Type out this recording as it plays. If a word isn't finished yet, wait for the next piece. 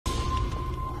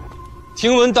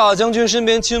听闻大将军身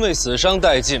边亲卫死伤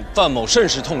殆尽，范某甚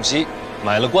是痛惜，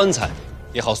买了棺材，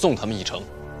也好送他们一程。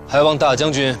还望大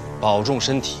将军保重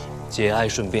身体，节哀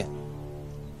顺变。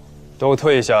都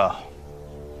退下。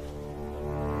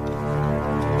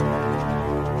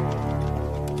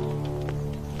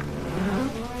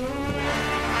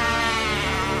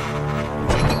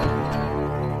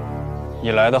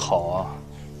你来得好啊，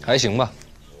还行吧。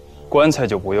棺材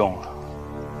就不用了，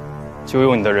就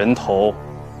用你的人头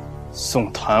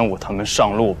送谭武他们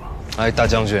上路吧。哎，大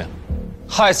将军，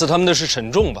害死他们的是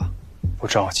沈仲吧？不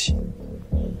着急，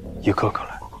一个个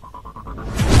来。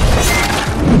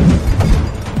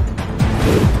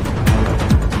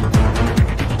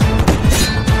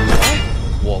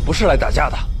我不是来打架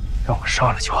的，让我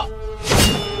杀了就好。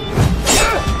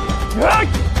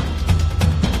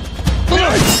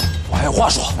我还有话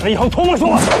说，咱以后同盟说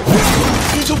话。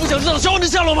你就不想知道小王的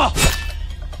下落吗？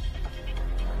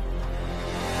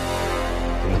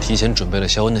你们提前准备了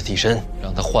肖恩的替身，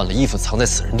让他换了衣服藏在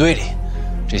死人堆里，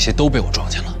这些都被我撞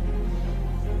见了。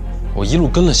我一路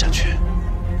跟了下去，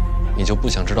你就不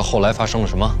想知道后来发生了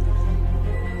什么？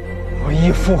我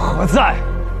义父何在？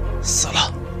死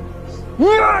了。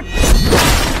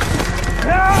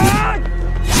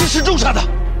是沈仲杀的。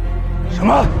什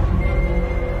么？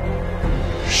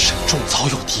沈仲早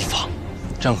有提防，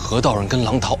让何道人跟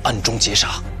郎桃暗中结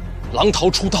杀，郎桃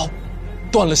出刀，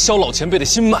断了萧老前辈的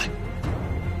心脉。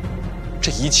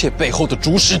这一切背后的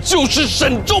主使就是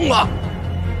沈仲啊！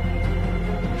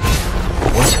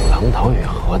我请郎桃与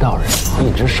何道人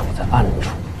一直守在暗处，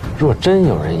若真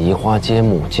有人移花接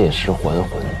木、借尸还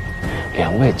魂，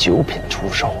两位九品出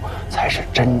手，才是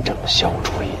真正消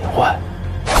除隐患。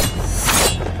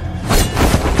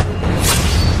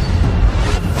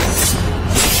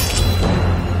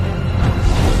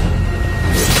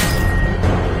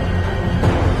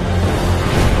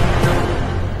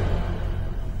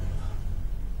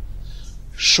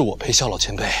是我陪萧老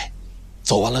前辈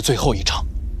走完了最后一场，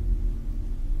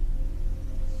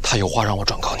他有话让我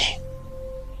转告你。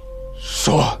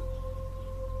说。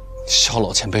萧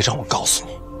老前辈让我告诉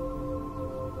你，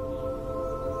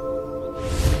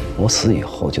我死以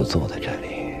后就坐在这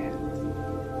里，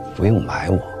不用埋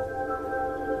我。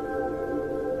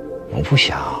我不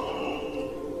想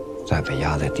再被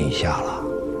压在地下了，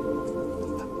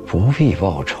不必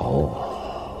报仇，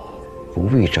不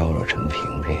必招惹陈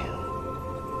萍萍。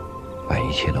把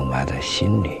一切都埋在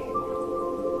心里，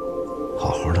好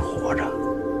好的活着。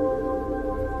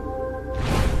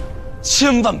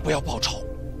千万不要报仇，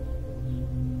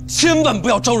千万不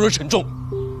要招惹沈仲。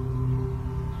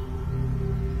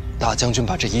大将军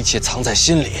把这一切藏在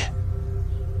心里，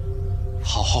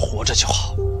好好活着就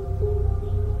好。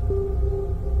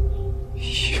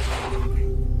义父。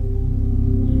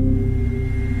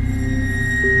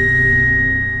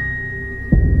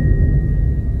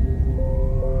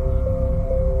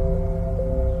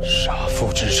杀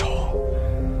父之仇，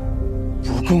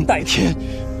不共戴天，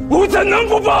我怎能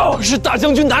不报？可是大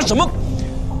将军拿什么？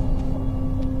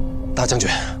大将军，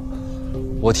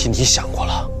我替你想过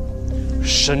了，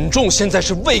沈仲现在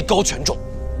是位高权重，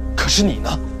可是你呢？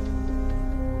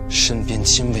身边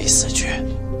亲卫死绝，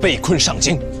被困上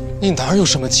京，你哪有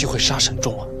什么机会杀沈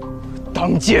仲啊？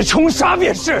当街冲杀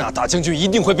便是。那大将军一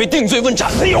定会被定罪问斩，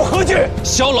死有何惧？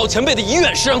萧老前辈的遗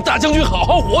愿是让大将军好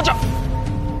好活着。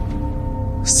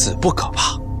死不可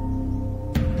怕，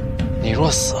你若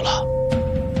死了，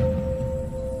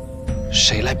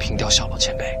谁来平掉萧老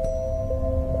前辈？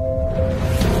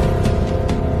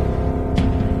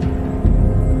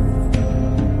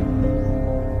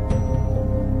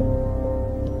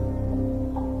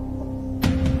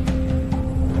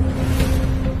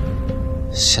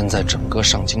现在整个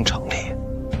上京城里，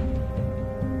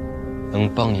能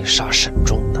帮你杀沈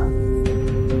仲的，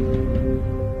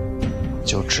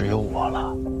就只有我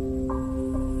了。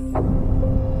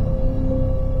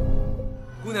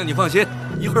姑娘，你放心，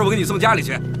一会儿我给你送家里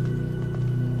去。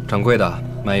掌柜的，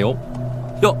买油。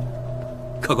哟，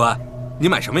客官，你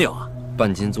买什么油啊？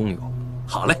半斤棕油。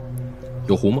好嘞。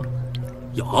有糊吗？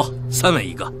有，3文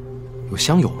1个。有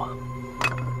香油吗？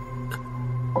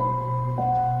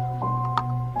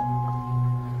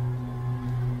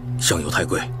香油太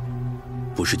贵，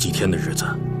不是祭天的日子，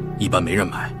一般没人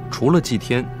买。除了祭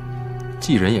天，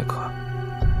祭人也可。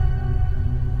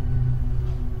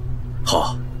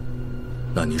好，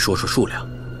那您说说数量，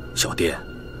小店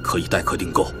可以代客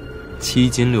订购。7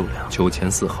斤6两，9钱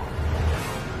4毫。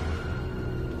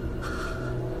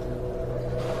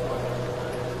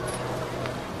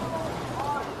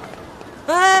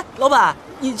哎，老板，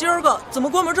你今儿个怎么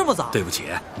关门这么早？对不起，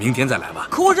明天再来吧。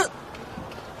可我这，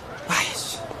哎，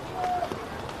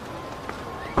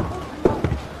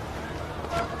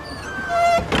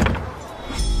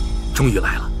终于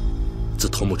来了。自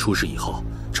头目出事以后，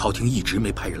朝廷一直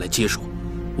没派人来接手，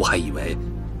我还以为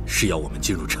是要我们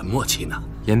进入沉默期呢。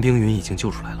严冰云已经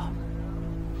救出来了。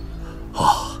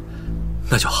哦，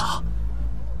那就好。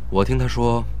我听他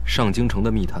说，上京城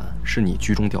的密探是你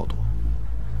居中调度。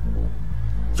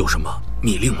有什么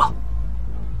密令吗？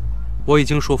我已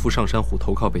经说服上山虎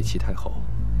投靠北齐太后。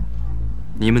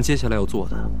你们接下来要做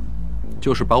的，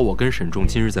就是把我跟沈仲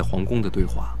今日在皇宫的对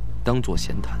话当作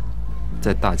闲谈，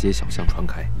在大街小巷传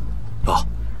开。哦，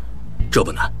这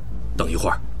不难，等一会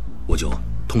儿我就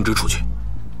通知出去。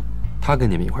他跟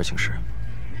你们一块请示。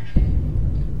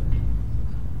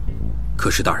可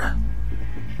是大人，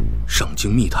上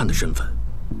京密探的身份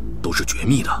都是绝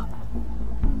密的。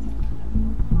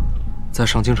在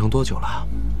上京城多久了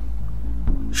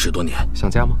？10多年。想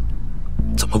家吗？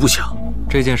怎么不想？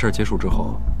这件事结束之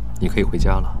后，你可以回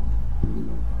家了。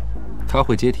他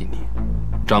会接替你，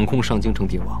掌控上京城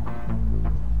帝王。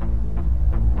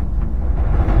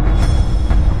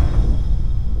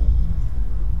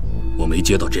我没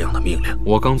接到这样的命令。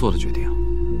我刚做的决定。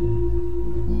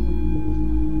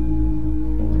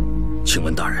请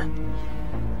问大人，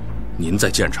您在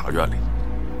监察院里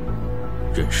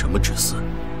任什么职司？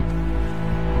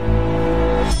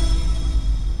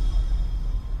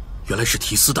原来是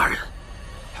提司大人。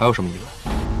还有什么疑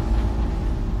问？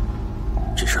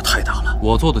这事太大了。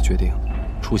我做的决定，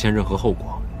出现任何后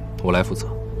果，我来负责。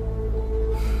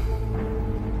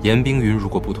严冰云如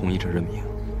果不同意这任命，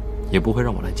也不会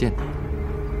让我来见你。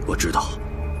我知道，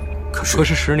可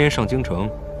是10年上京城，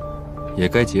也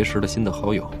该结识了新的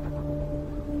好友。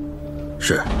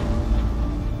是，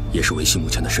也是维系目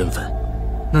前的身份。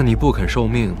那你不肯受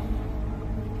命，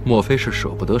莫非是舍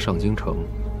不得上京城，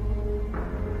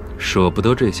舍不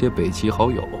得这些北齐好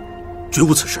友？绝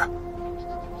无此事。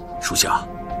属下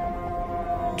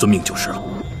遵命就是了。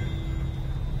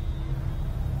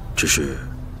只是，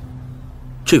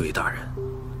这位大人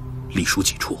隶属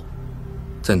几处，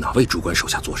在哪位主管手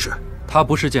下做事？他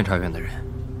不是监察院的人。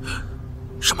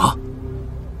什么？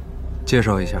介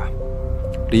绍一下，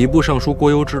礼部尚书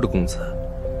郭攸之的公子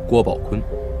郭宝坤。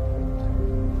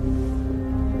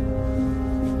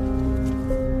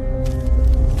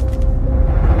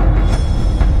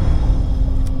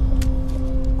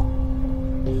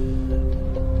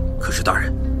可是大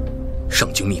人，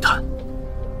上京密探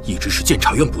一直是监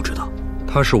察院布置的。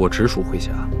他是我直属麾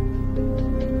下，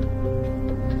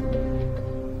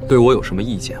对我有什么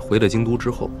意见，回了京都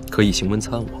之后可以行文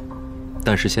参我，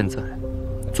但是现在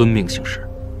遵命行事。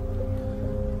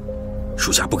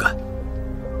属下不敢。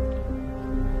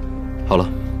好了，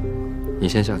你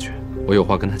先下去，我有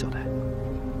话跟他交代。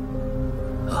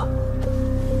啊，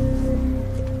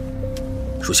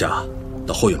属下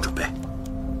到后院准备。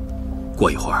过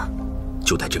一会儿，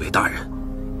就带这位大人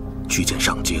去见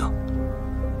上京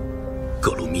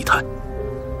各路密探。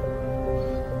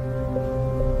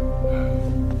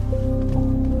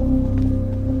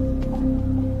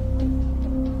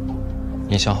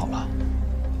你想好了？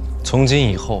从今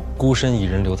以后，孤身一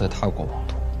人留在他国王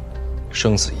土，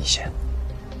生死一线。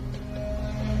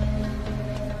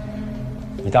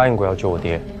你答应过要救我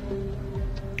爹，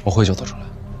我会救得出来。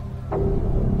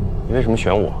你为什么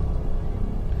选我？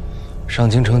上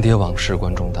京城谍网事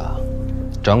关重大，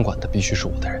掌管的必须是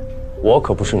我的人。我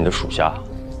可不是你的属下。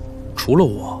除了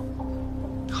我，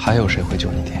还有谁会救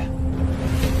你爹？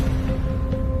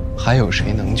还有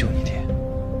谁能救你爹？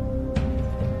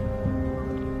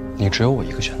你只有我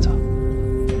一个选择。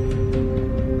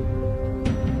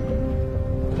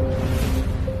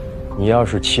你要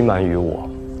是欺瞒于我，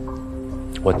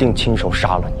我定亲手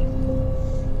杀了你。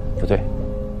不对，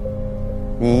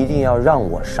你一定要让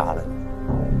我杀了你。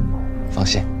放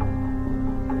心。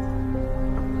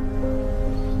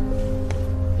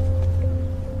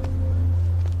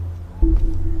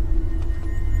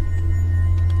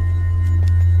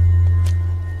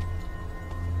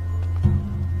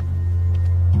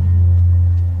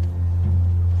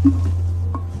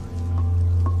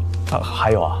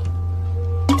还有啊，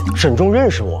沈仲认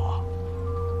识我，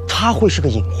他会是个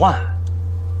隐患。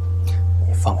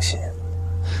你放心，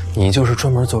你就是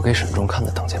专门做给沈仲看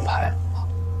的挡箭牌。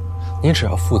你只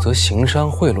要负责行商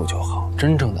贿赂就好，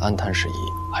真正的安探事宜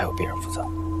还有别人负责。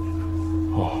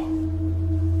哦，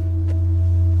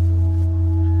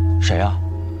谁啊？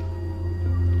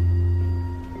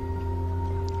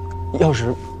要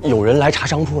是有人来查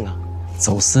商铺呢？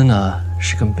走私呢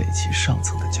是跟北齐上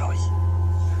层的交易，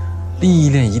利益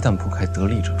链一旦铺开，得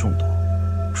利者众多。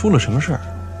出了什么事儿，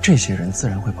这些人自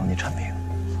然会帮你铲平。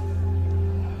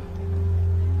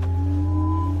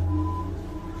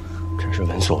真是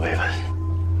闻所未闻。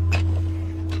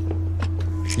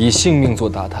以性命做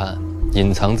大贪，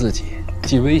隐藏自己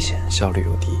既危险，效率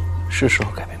又低，是时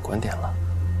候改变观点了。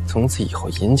从此以后，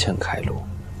银钱开路，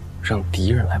让敌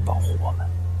人来保护我们。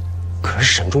可是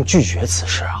沈重拒绝此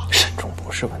事啊！沈重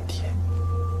不是问题，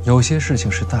有些事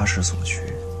情是大势所趋，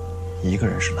一个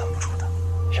人是拦不住的。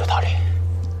有道理。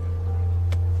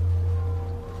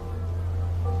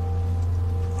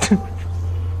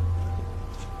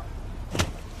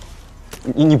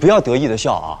你不要得意的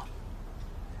笑啊！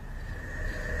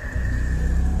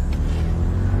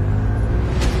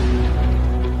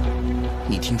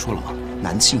你听说了吗？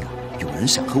南庆啊，有人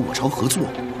想和我朝合作，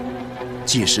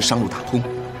届时商路打通，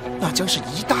那将是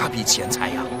一大笔钱财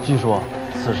呀。据说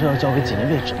此事要交给锦衣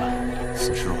卫值班，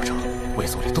此事若成，卫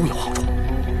所里都有好处。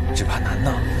只怕难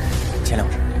呐。前两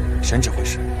日，沈指挥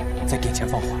使在殿前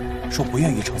放话，说不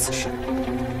愿预成此事。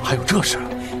还有这事？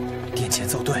殿前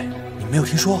奏对，你没有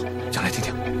听说？讲来听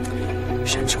听。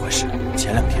沈指挥使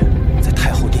前2天在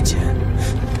太后殿前。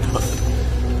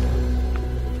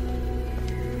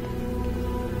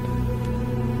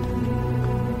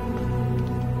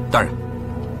大人，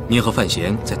您和范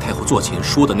闲在太后座前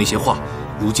说的那些话，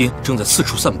如今正在四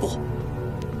处散播。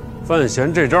范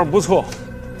闲这招不错，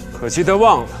可惜他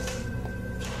忘了，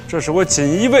这是我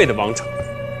锦衣卫的王城。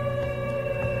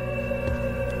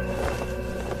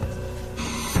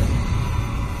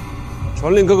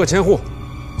传令各个千户，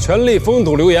全力封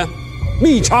堵流言，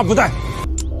密查不怠。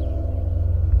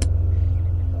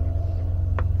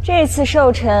这次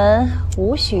寿辰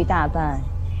无需大办，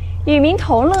与民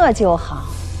同乐就好。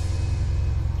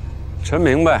臣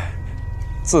明白，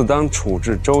自当处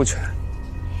置周全。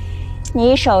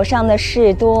你手上的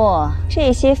事多，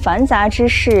这些繁杂之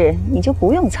事你就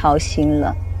不用操心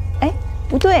了。哎，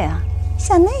不对啊，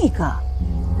像那个，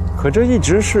可这一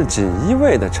直是锦衣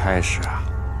卫的差事啊。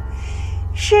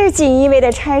是锦衣卫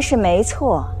的差事没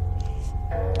错。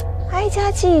哀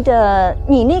家记得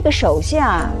你那个手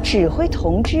下指挥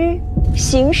同知，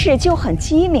行事就很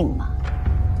机敏嘛。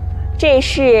这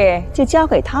事就交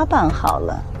给他办好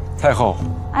了。太后，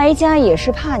哀家也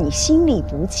是怕你心里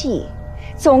不济，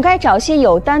总该找些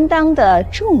有担当的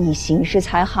助你行事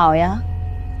才好呀。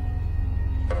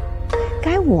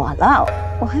该我了，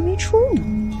我还没出呢。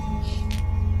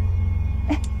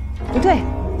哎，不对，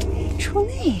出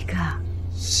那个。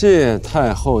谢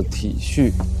太后体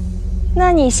恤。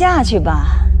那你下去吧。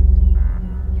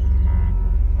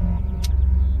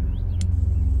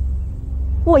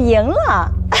我赢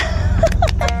了。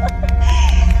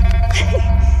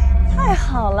太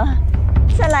好了，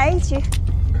再来一局。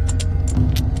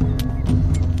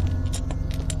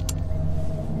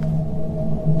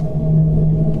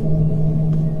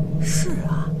是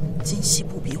啊，今夕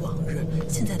不比往日，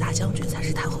现在大将军才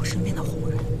是太后身边的红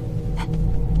人。哎，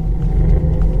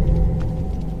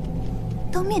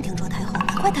当面顶撞太后，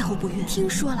难怪太后不悦。听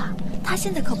说了，她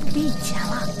现在可不比以前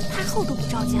了，太后都不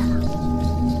召见了。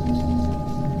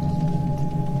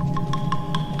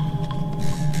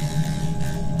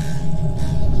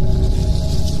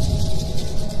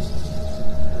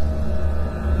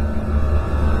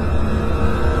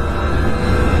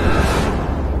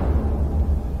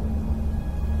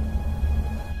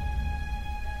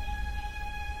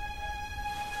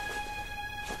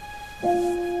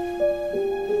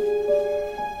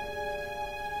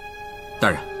大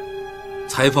人，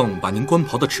裁缝把您官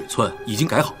袍的尺寸已经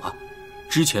改好了，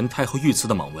之前太后御赐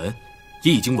的蟒纹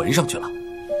也已经纹上去了。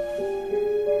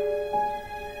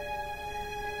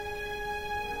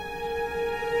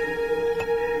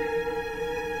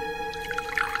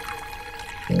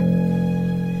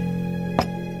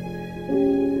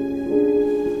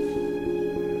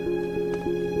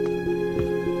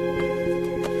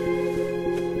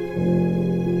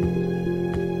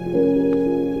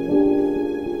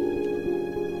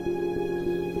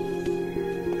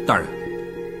大人，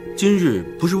今日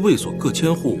不是卫所各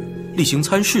千户例行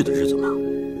参事的日子吗？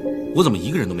我怎么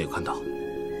一个人都没有看到？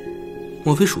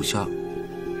莫非属下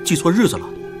记错日子了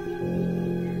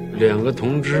2个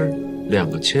同知，2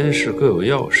个千事各有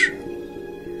要事，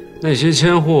那些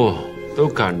千户都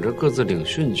赶着各自领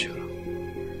训去了。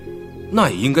那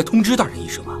也应该通知大人一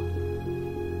声啊。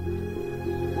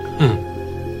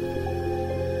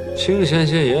清闲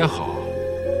些也好。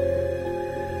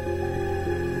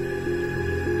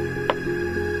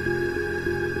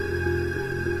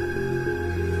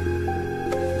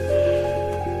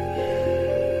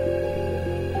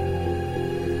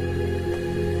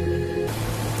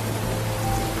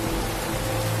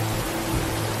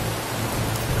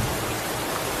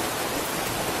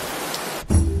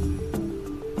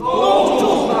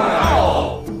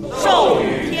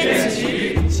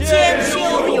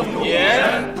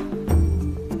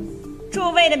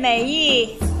的美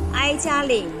意，哀家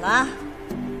领了。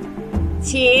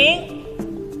请。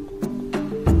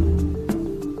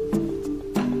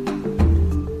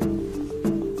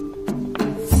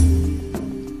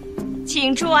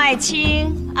请祝爱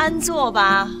卿安坐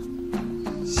吧。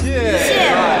谢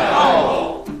太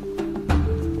后。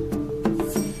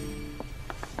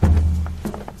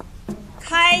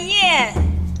开宴。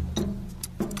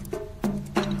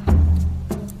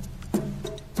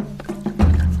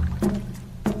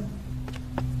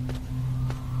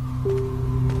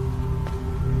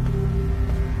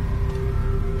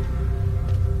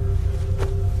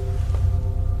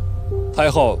太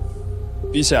后，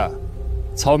陛下，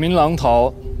草民郎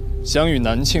桃想与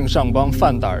南庆上邦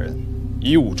范大人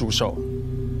以武祝寿，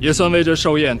也算为这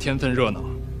寿宴添份热闹。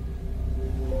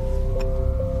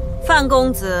范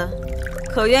公子，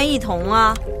可愿一同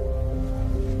啊？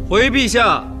回陛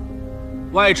下，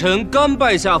外臣甘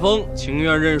拜下风，情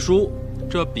愿认输。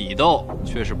这比斗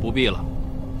却是不必了。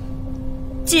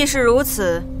既是如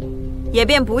此，也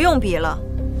便不用比了。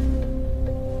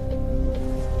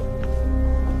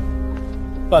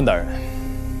范大人，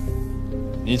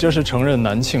你这是承认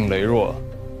南庆羸弱，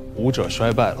武者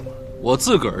衰败了吗？我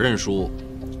自个儿认输，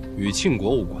与庆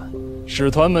国无关。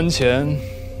使团门前，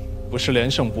不是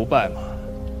连胜不败吗？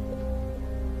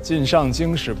晋上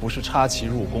京时不是插旗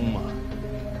入宫吗？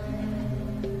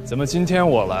怎么今天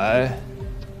我来，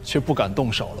却不敢动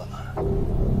手了呢？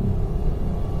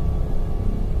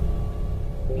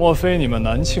莫非你们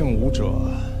南庆武者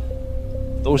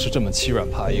都是这么欺软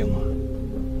怕硬啊？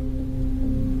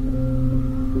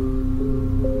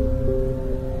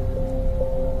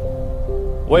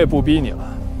我也不逼你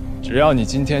了，只要你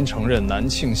今天承认南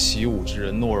庆习武之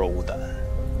人懦弱无胆，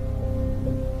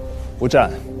不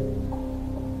战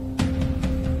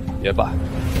也罢。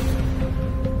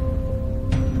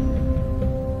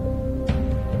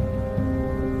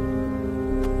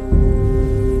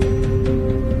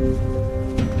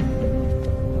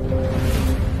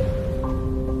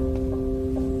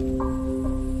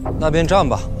那便战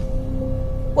吧。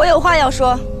我有话要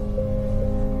说。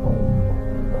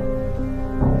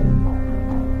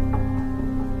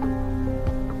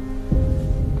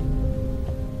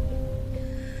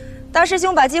大师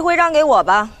兄，把机会让给我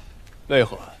吧。为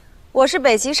何？我是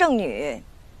北齐圣女，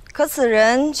可此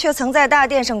人却曾在大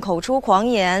殿上口出狂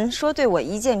言，说对我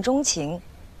一见钟情。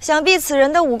想必此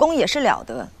人的武功也是了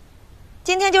得。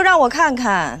今天就让我看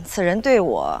看此人对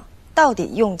我到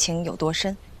底用情有多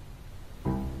深。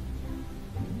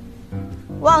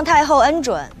望太后恩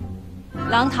准。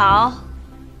郎桃，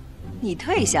你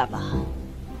退下吧。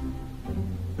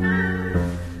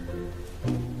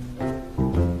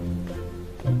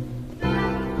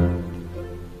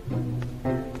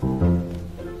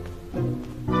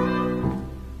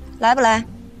来不来？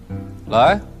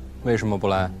来，为什么不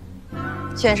来？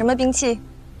选什么兵器？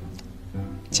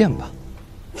剑吧。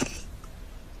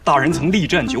大人曾力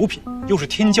战九品，又是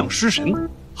天降诗神，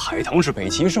海棠是北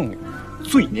齐圣女，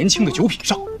最年轻的九品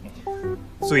上。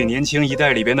最年轻一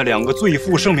代里边的2个最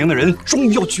负盛名的人，终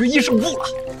于要决一胜负了。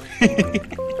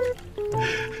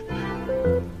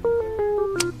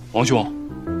王兄，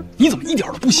你怎么一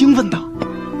点都不兴奋呢？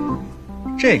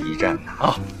这一战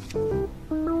呢，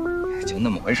就那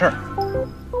么回事儿。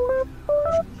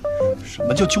什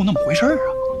么叫就那么回事儿啊？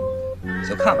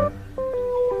就看吧。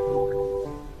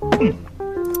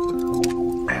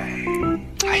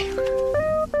哎呀。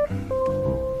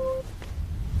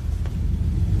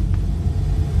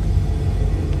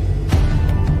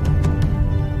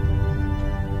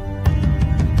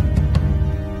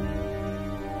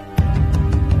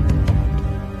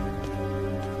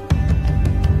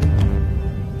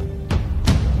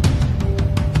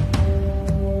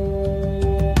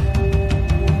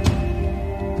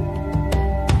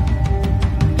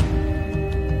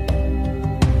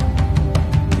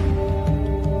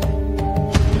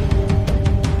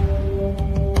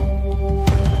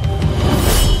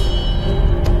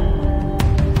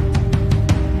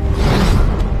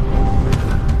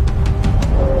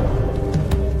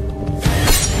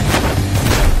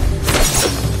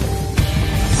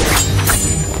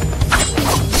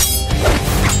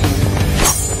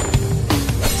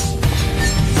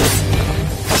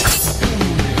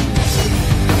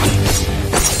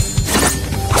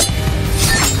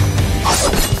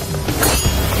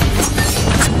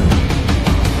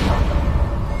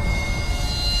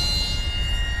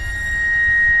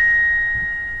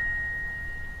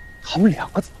他们2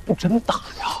个怎么不真打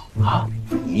呀？啊！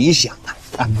你想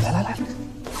啊，来，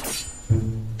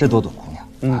这朵朵姑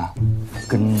娘啊，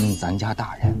跟咱家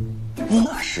大人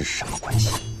那是什么关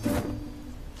系？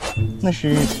那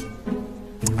是，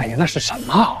哎呀，那是什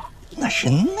么？那是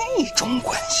那种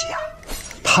关系呀！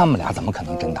他们俩怎么可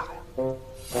能真打呀？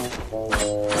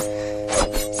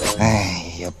哎，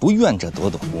也不怨这朵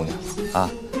朵姑娘啊。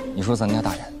你说咱家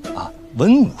大人啊，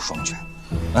文武双全，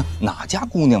啊，哪家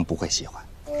姑娘不会喜欢？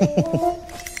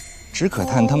只可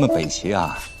叹他们北齐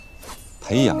啊，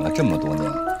培养了这么多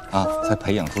年啊，才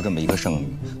培养出这么一个圣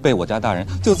女，被我家大人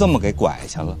就这么给拐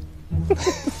下了。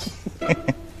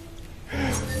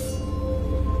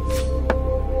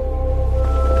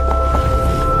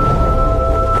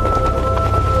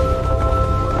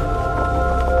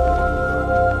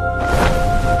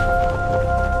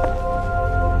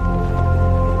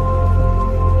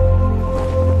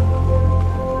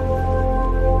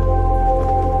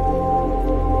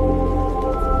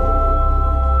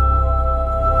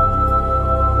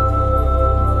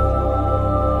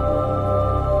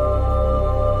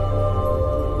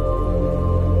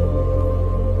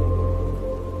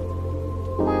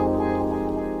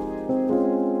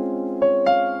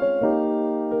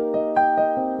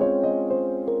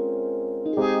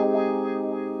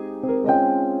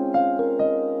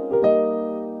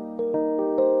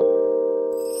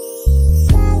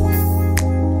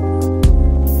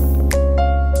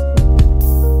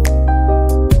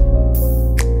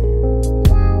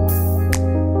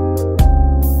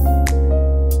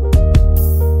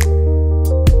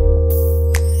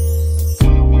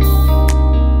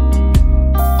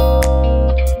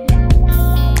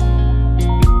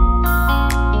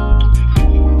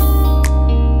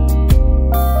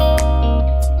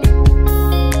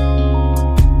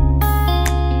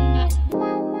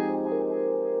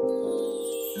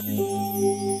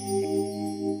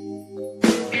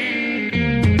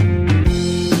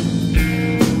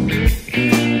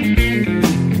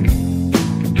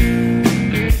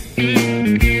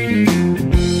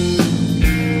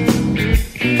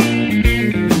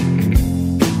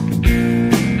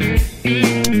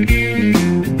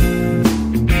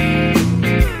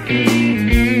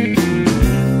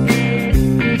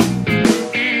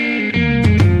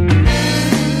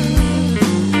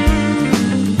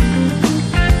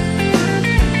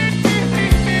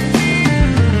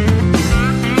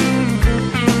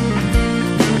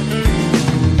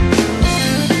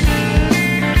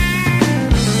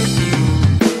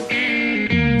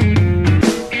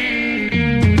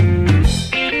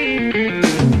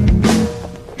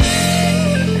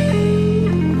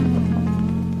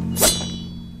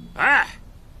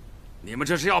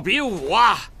这是要比武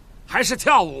啊，还是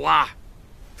跳舞啊？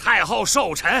太后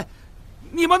寿辰，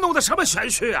你们弄的什么玄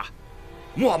虚啊？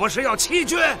莫不是要欺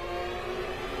君？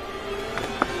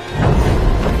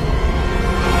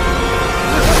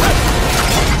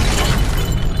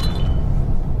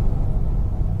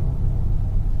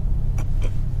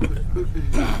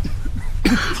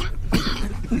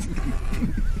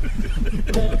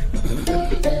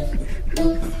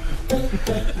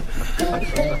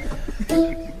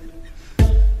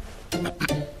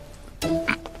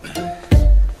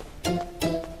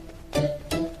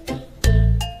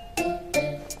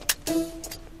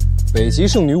北齐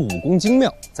圣女武功精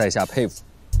妙，在下佩服。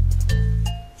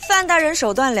范大人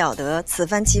手段了得，此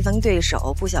番棋逢对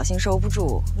手，不小心收不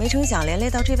住，没成想连累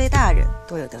到这位大人，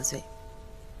多有得罪。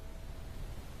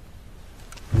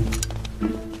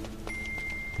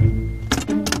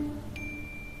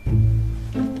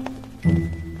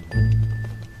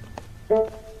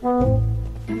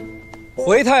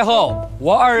回太后，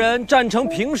我二人战成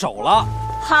平手了。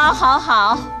好，好，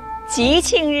好，吉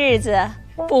庆日子。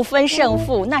不分胜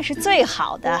负，那是最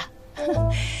好的。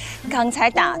刚才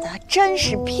打的真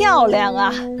是漂亮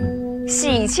啊，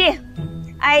喜庆，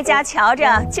哀家瞧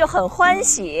着就很欢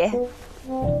喜。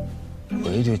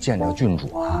回去见着郡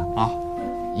主啊，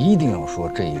一定要说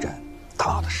这一战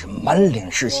打的是满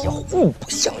脸是血，互不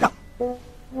相让。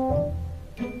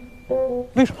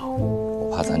为什么？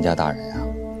我怕咱家大人啊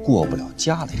过不了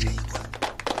家里这一关。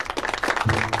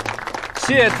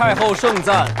谢太后盛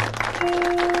赞。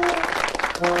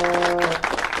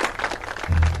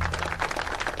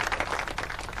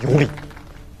有理，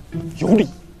有理，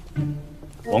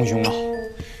王兄啊，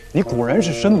你果然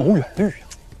是深谋远虑啊！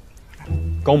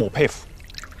高某佩服。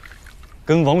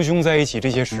跟王兄在一起这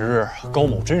些时日，高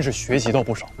某真是学习到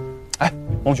不少。哎，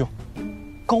王兄，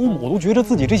高某都觉得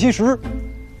自己这些时日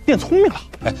变聪明了。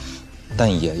哎，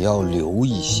但也要留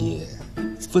一些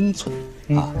分寸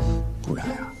啊，不然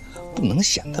啊，不能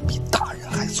显得比大人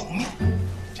还聪明。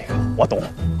这个我懂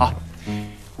啊，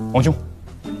王兄，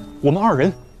我们二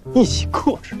人一起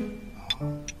克制。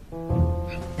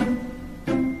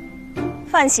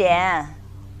范闲，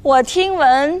我听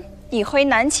闻你回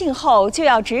南庆后就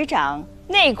要执掌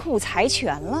内库财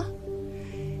权了，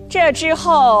这之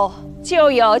后就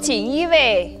有锦衣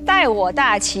卫带我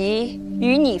大齐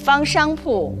与你方商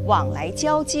铺往来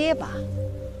交接吧。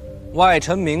外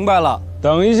臣明白了。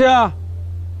等一下。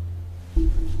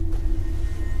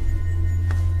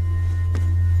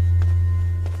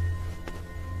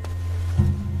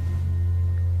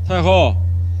太后，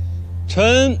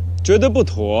臣觉得不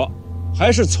妥，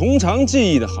还是从长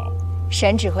计议的好。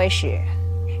沈指挥使，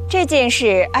这件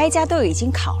事哀家都已经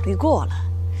考虑过了，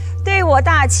对我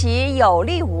大齐有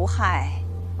利无害，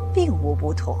并无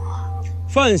不妥。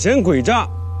犯嫌诡诈，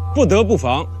不得不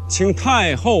防，请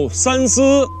太后三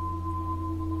思。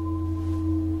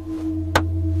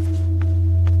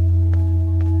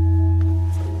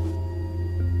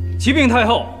启禀太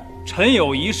后，臣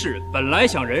有一事，本来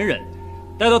想忍忍，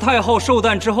待到太后寿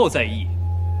诞之后再议。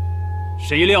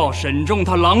谁料沈仲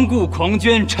他狼顾狂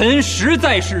狷，臣实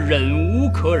在是忍无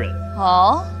可忍。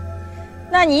哦，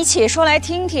那你且说来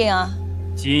听听啊。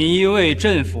锦衣卫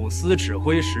镇抚司指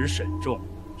挥使沈仲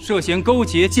涉嫌勾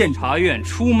结监察院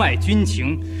出卖军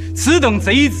情，此等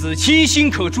贼子其心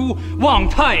可诛，望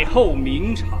太后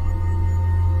明察。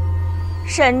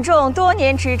沈仲多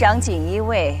年执掌锦衣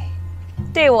卫，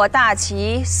对我大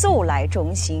齐素来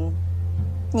忠心，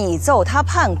你奏他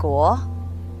叛国，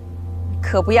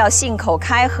可不要信口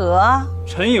开河啊！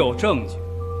臣有证据。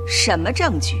什么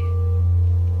证据？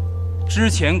之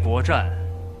前国战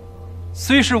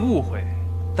虽是误会，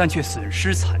但却损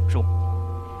失惨重。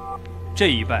这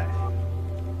一败，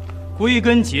归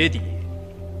根结底，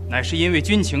乃是因为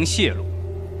军情泄露，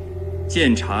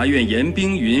监察院严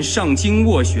冰云上京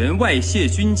斡旋外泄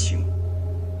军情。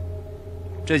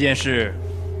这件事，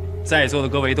在座的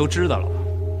各位都知道了吧？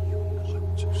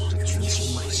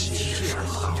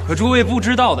可诸位不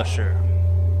知道的是，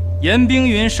严冰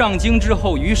云上京之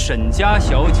后与沈家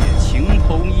小姐情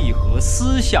投意合，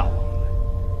私下往来。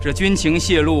这军情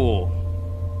泄露，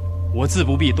我自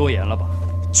不必多言了吧？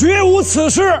绝无此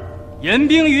事。严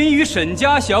冰云与沈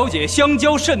家小姐相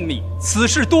交甚密，此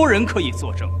事多人可以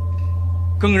作证。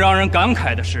更让人感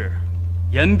慨的是，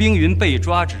严冰云被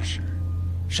抓之时，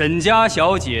沈家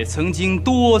小姐曾经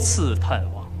多次探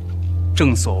望，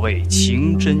正所谓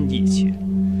情真意切。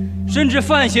甚至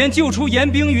范闲救出严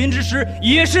冰云之时，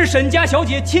也是沈家小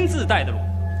姐亲自带的路。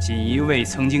锦衣卫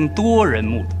曾经多人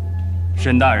目睹。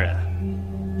沈大人，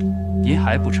您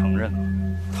还不承认吗？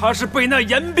他是被那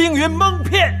严冰云蒙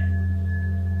骗。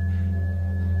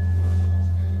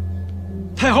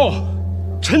太后，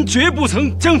臣绝不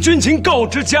曾将军情告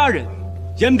知家人，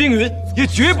严冰云也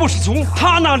绝不是从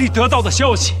他那里得到的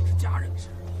消息。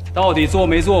到底做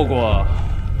没做过，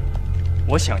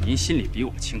我想您心里比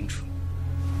我清楚。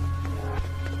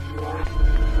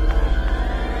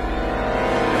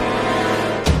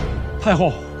太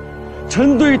后，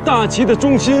臣对大齐的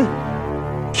忠心，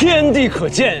天地可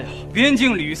见啊！边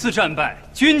境屡次战败，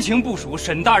军情部署，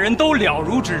沈大人都了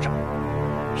如指掌。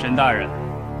沈大人，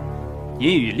您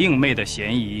与令妹的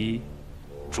嫌疑，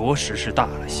着实是大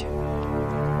了些。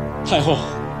太后，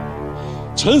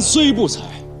臣虽不才，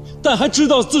但还知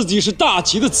道自己是大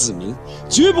齐的子民，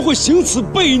绝不会行此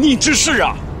悖逆之事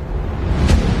啊！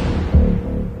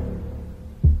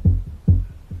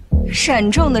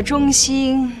沈仲的忠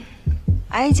心，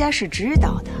哀家是知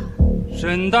道的。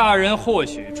沈大人或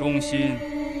许忠心，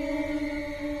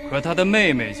可他的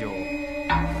妹妹就……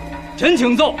臣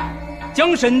请奏，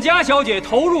将沈家小姐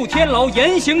投入天牢，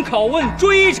严刑拷问，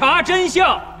追查真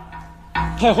相。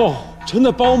太后，臣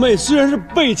的胞妹虽然是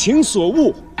被情所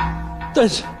误，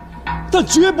但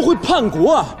绝不会叛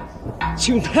国啊！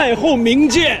请太后明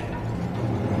鉴。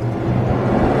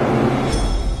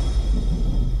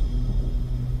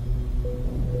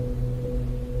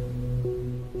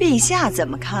陛下怎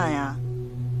么看呀？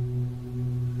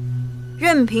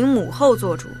任凭母后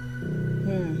做主。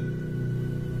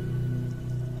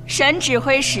沈指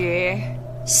挥使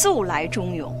素来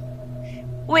忠勇，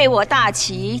为我大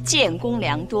齐建功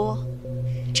良多，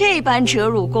这般折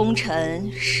辱功臣，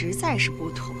实在是不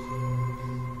妥。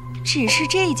只是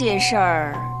这件事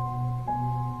儿，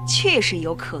确实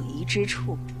有可疑之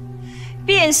处。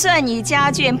便算你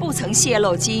家眷不曾泄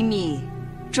露机密，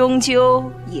终究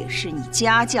也是你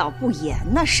家教不严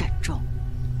呐，沈仲。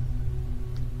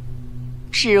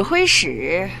指挥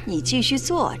使，你继续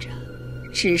坐着。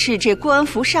只是这官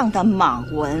服上的莽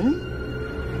纹，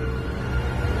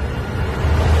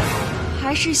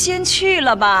还是先去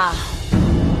了吧。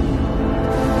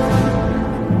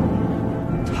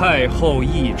太后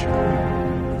懿旨，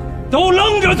都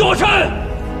愣着作甚！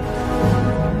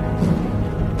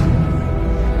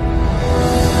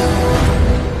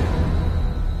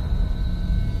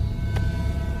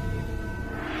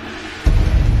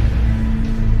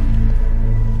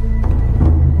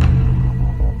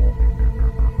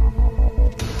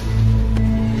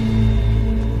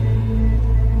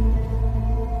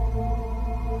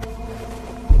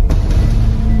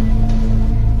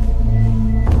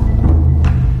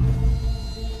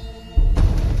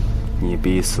你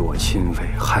逼死我亲妃，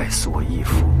害死我义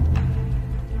父，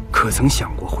可曾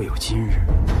想过会有今日？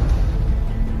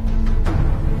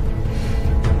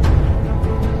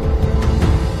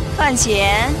范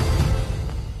闲，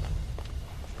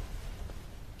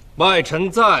外臣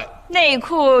在。内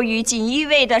库与锦衣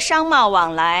卫的商贸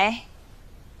往来，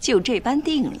就这般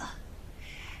定了。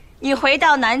你回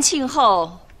到南庆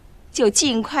后，就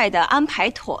尽快的安排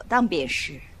妥当便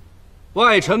是。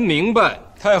外臣明白。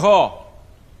太后，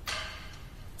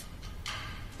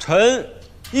臣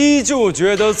依旧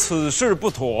觉得此事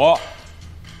不妥。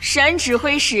沈指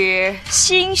挥使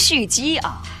心绪激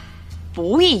昂，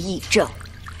不易议政，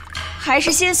还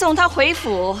是先送他回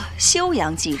府休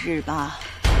养几日吧。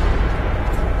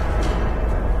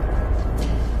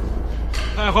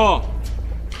太后，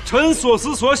臣所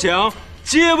思所想，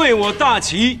皆为我大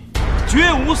齐，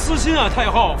绝无私心啊！太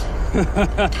后，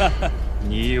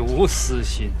你无私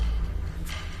心？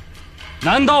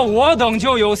难道我等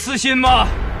就有私心吗？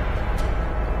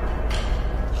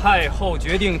太后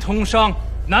决定通商，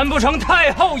难不成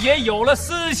太后也有了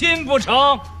私心不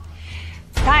成？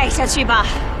带下去吧。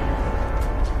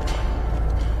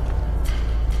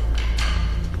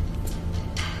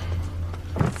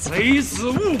贼子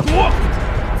误国，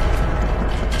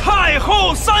太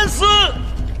后三思！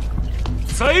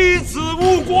贼子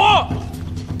误国，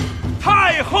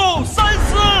太后三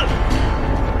思！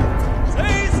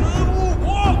贼子误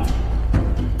国，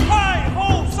太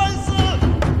后三思！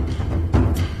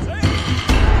贼子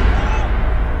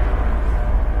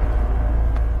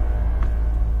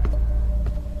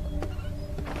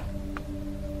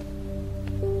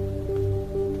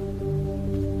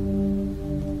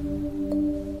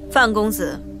范公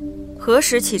子，何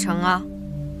时启程啊？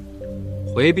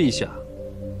回陛下，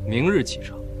明日启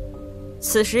程。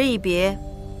此时一别，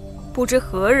不知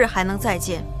何日还能再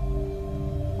见。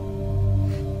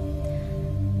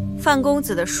范公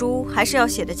子的书还是要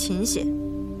写得勤些，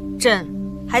朕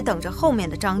还等着后面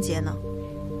的章节呢。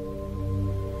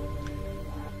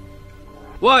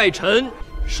外臣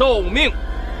受命。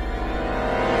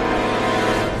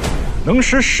能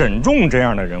使沈仲这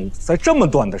样的人物在这么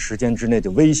短的时间之内就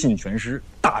威信全失，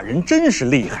大人真是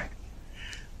厉害。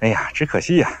哎呀，只可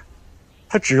惜呀，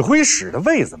他指挥使的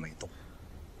位子没动。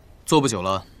做不久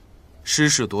了，失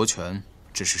势夺权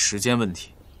只是时间问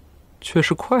题，却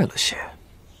是快了些。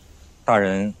大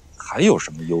人还有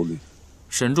什么忧虑？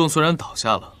沈仲虽然倒下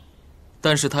了，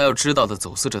但是他要知道的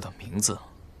走私者的名字，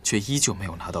却依旧没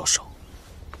有拿到手。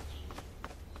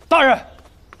大人，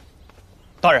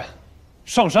大人，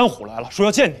上山虎来了，说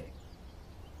要见你。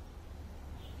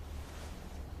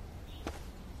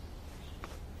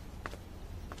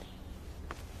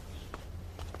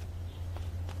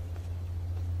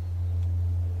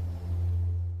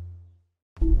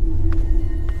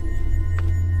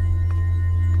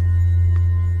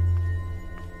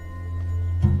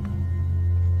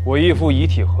我义父遗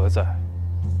体何在？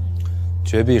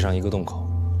绝壁上一个洞口，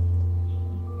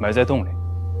埋在洞里，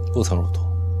不曾入土。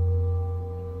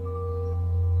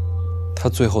他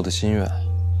最后的心愿，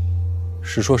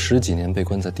是说10几年被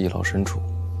关在地牢深处，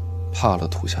怕了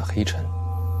土下黑尘，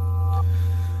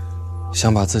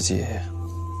想把自己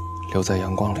留在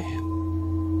阳光里。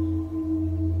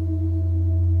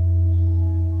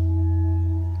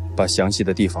把详细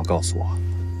的地方告诉我。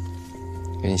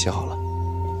给你写好了。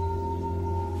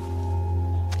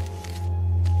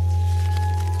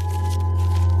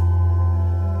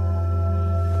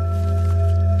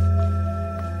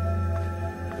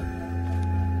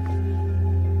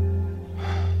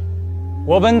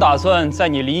我本打算在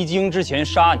你离京之前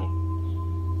杀你。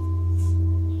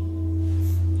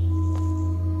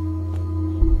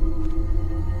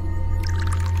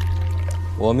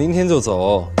我明天就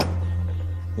走，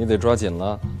你得抓紧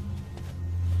了。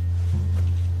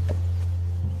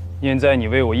念在你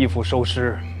为我义父收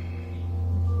尸，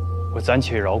我暂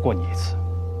且饶过你一次。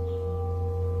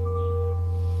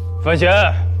范闲，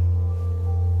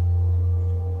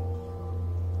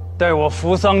待我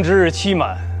扶丧之日期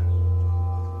满，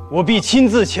我必亲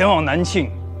自前往南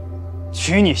庆，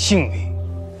取你性命。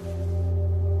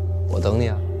我等你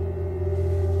啊。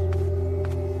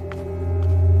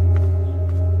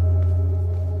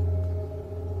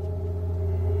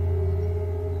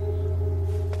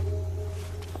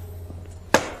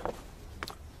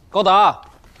高达，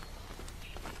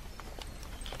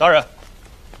大人，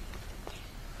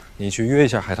你去约一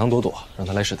下海棠朵朵，让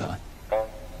她来使团。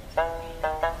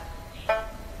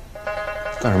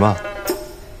干什么？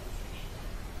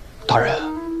大人，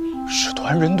使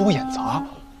团人多眼杂，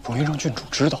容易让郡主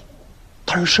知道，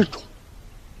大人慎重。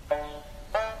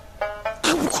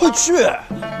快去！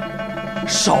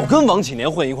少跟王启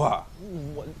年混一块儿。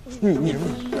你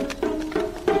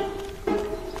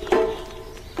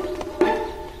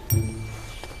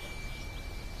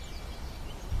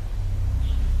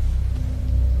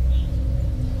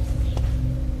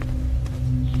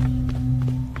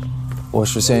我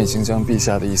事先已经将陛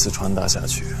下的意思传达下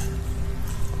去，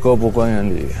各部官员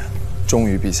里忠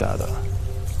于陛下的，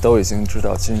都已经知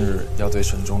道今日要对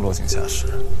沈仲落井下石。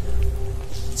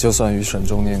就算与沈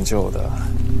仲念旧的，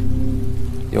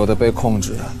有的被控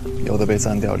制，有的被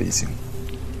暂调离京。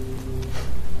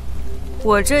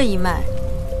我这一脉，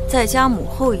再加母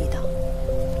后一档，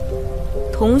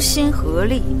同心合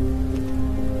力，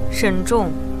沈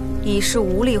仲已是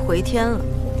无力回天了。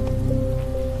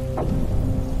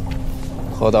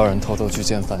何道人偷偷去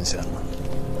见范闲了。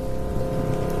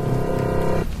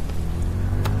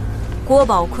郭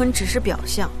宝坤只是表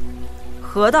象，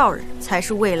何道人才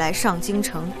是未来上京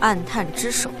城暗探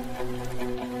之首。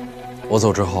我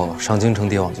走之后，上京城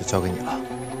谍网就交给你了。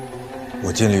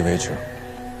我尽力维持，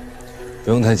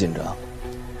不用太紧张。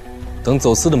等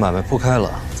走私的买卖铺开了，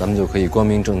咱们就可以光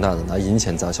明正大的拿银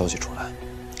钱砸消息出来。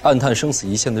暗探生死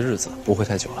一线的日子不会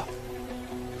太久了。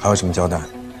还有什么交代？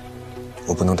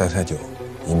我不能待太久，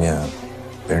以免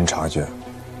被人察觉。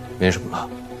没什么了，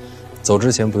走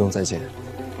之前不用再见，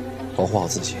保护好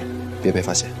自己，别被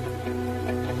发现。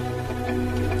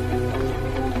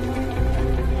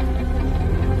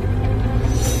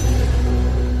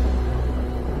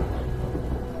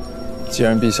既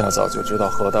然陛下早就知道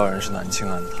何道人是南清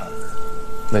暗探，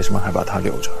为什么还把他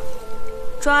留着？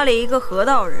抓了一个何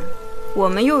道人，我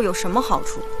们又有什么好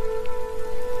处？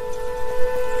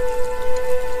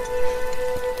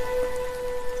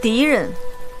敌人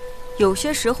有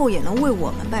些时候也能为我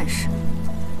们办事。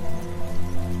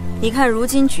你看如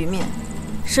今局面，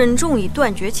沈仲已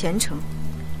断绝前程，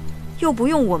又不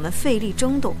用我们费力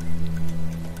争斗，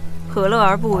何乐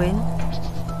而不为呢？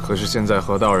可是现在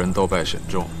何道人斗败沈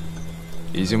仲，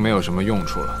已经没有什么用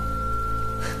处了。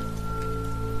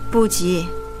不急，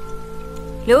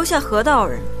留下何道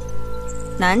人，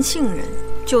南庆人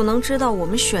就能知道我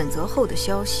们选择后的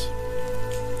消息。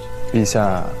陛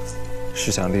下是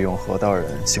想利用何道人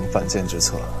行反间之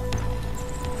策，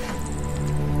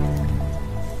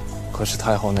可是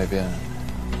太后那边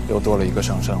又多了一个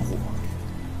上山虎。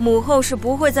母后是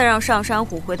不会再让上山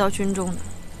虎回到军中的。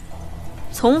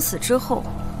从此之后，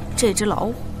这只老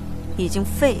虎已经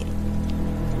废了。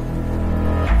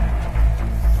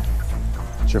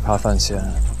只怕范闲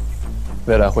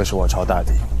未来会是我朝大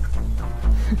敌。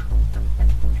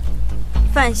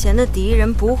范闲的敌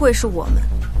人不会是我们。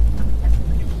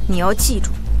你要记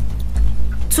住，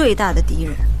最大的敌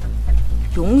人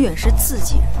永远是自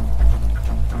己人。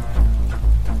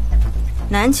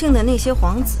南庆的那些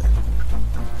皇子，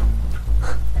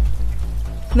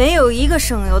没有一个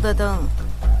省油的灯。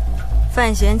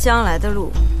范闲将来的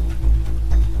路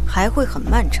还会很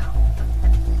漫长。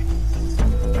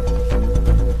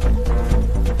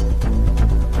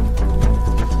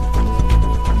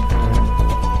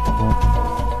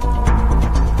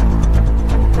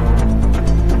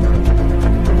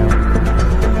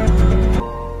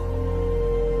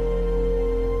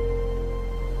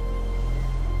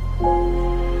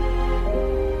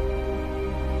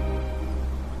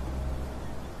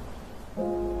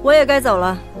我也该走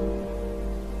了。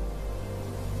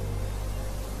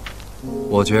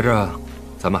我觉着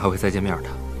咱们还会再见面的。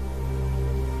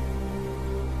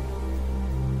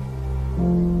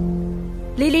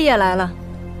黎黎也来了。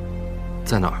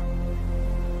在哪儿？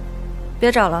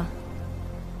别找了，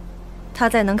他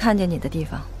在能看见你的地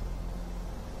方。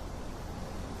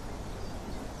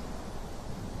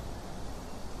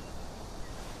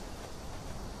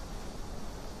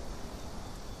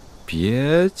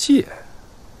别介，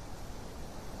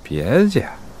别介，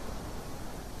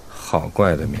好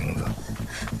怪的名字。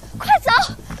快走，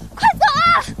快走啊！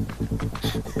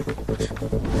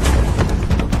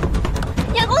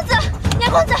杨公子，杨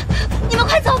公子，你们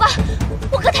快走吧！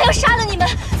我哥他要杀了你们，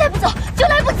再不走就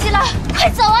来不及了！快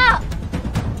走啊！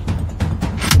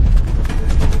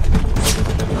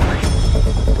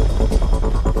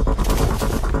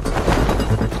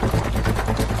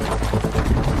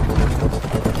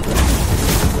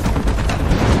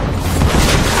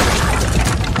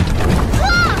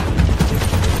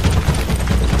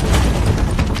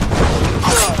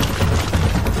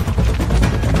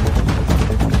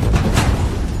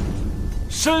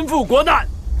身负国难，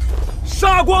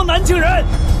杀光南庆人！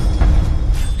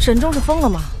沈仲是疯了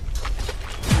吗？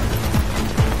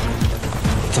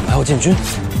怎么还要建军？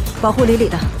保护李李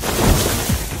的。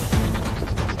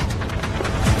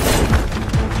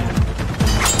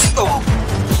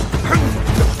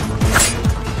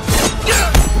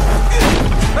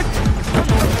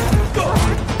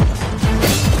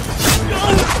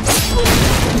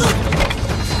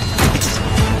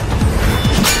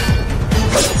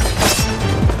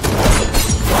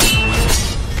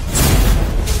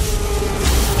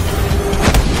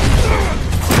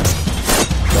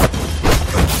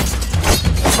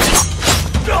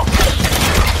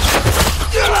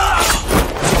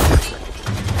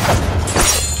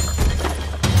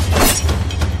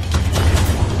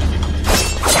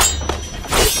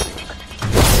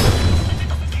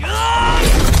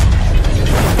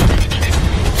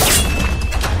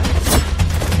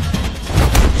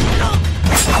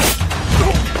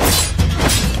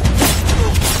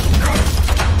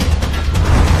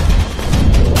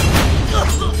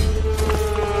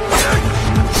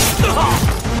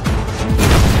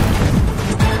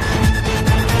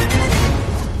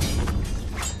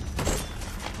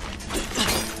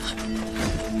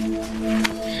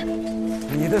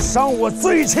伤我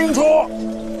最清楚。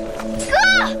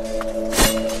哥。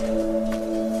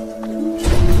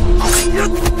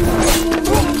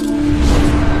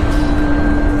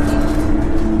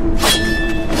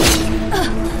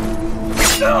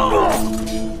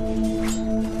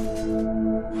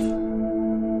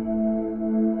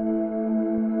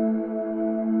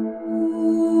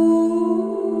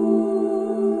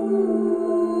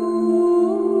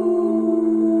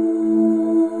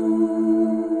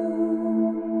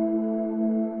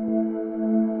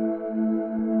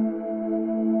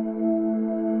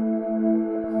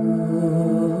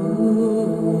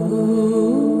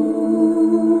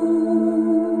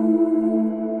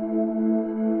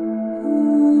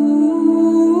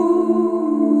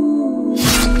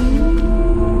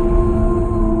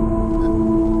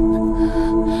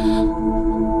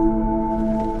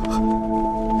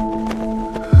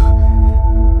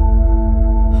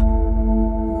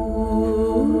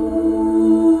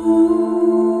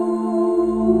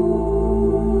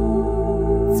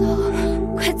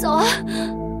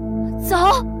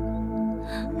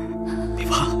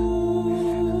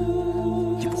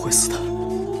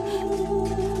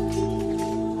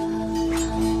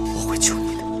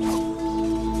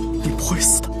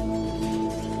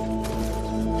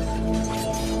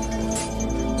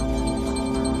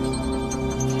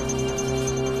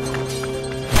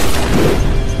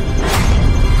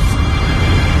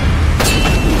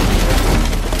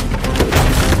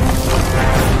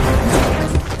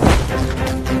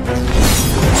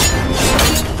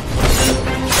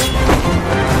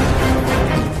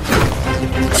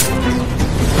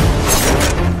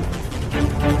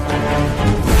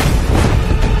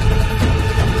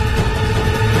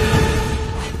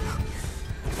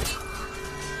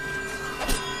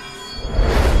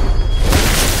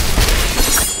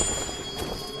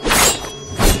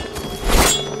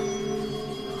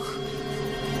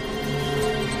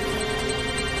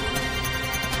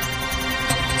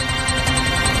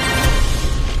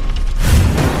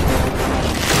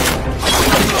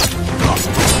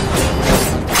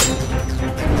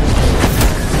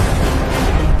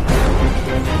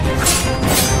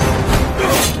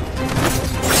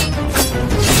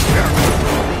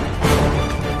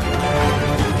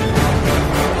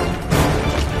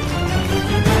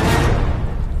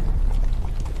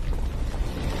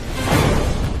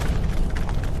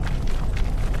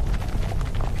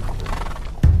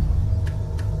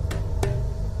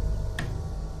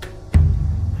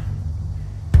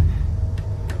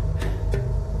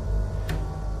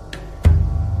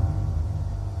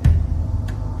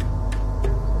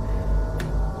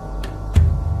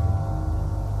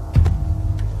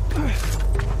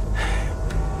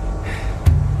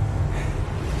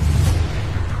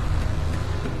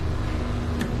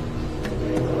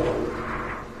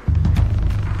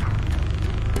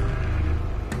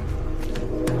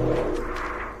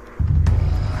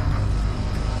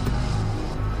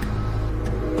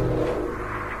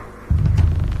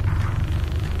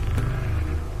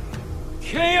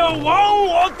 天要亡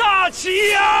我大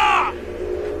齐呀！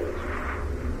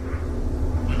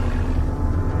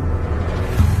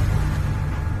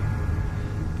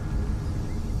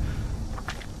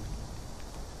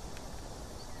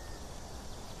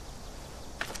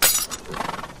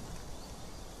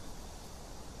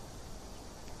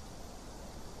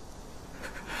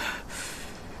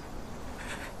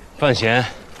范闲，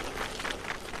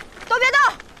都别动！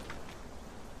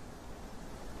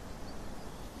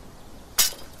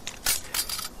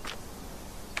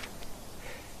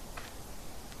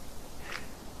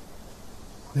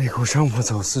那股商铺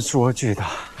走私数额巨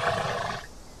大，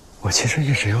我其实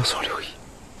一直有所留意，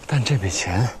但这笔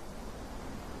钱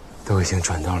都已经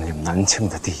转到了你们南庆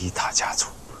的第一大家族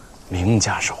明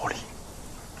家手里。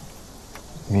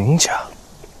明家，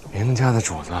明家的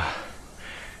主子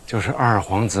就是二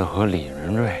皇子和李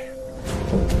仁瑞。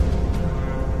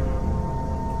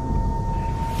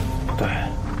不对，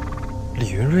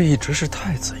李云瑞一直是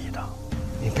太子一党，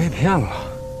你被骗了。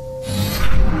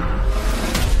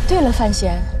对了，范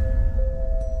闲，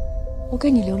我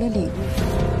给你留了礼物。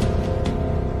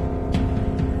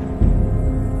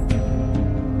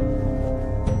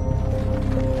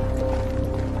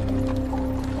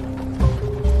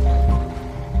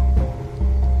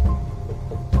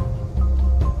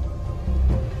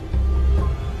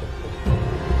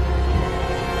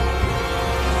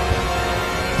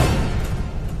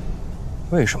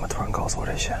为什么突然告诉我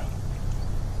这些？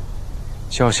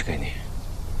消息给你，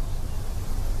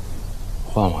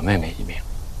换我妹妹一命。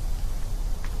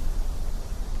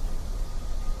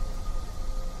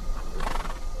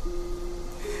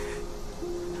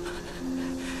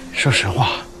说实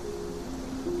话，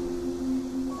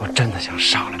我真的想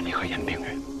杀了你和严冰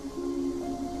月。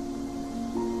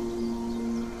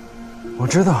我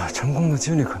知道成功的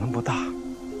几率可能不大。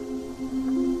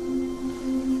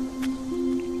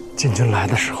禁军来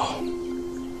的时候，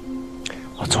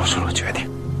我做出了决定。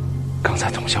刚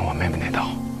才捅向我妹妹那刀，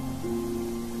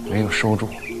没有收住，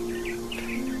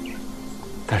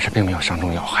但是并没有伤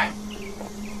中要害。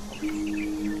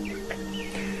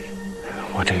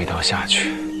我这一刀下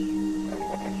去，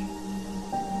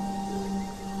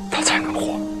他才能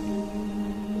活。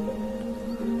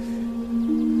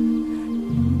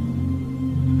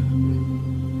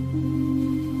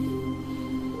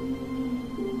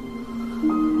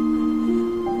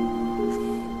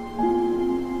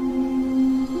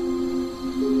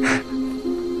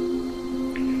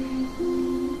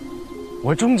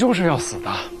我终究是要死的，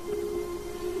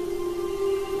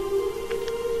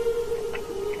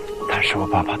但是我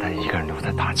怕把他一个人留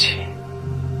在大齐，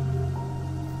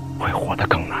会活得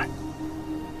更难。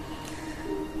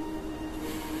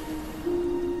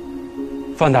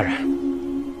范大人，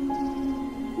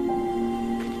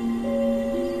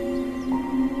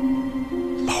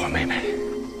把我妹妹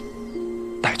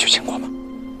带去秦国吧。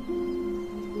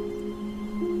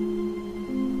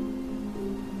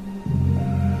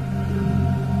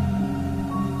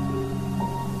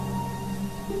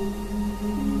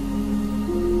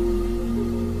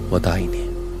我答应你。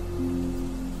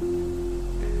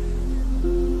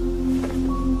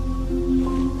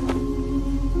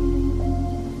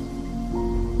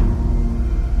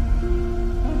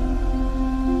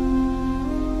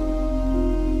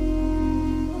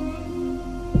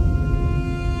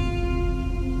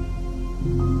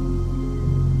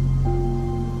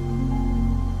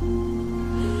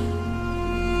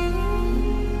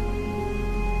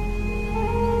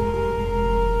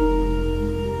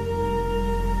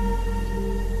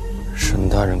沈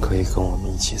大人可以跟我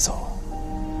们一起走。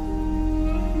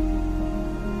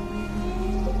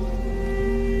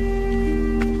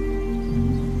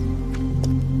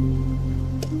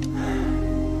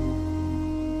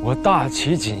我大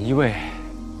齐锦衣卫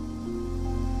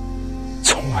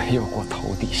从未有过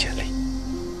投敌先例。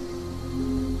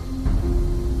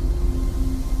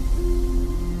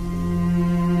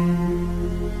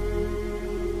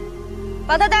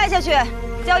把他带下去，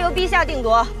交由陛下定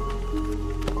夺。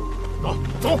走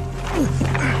走。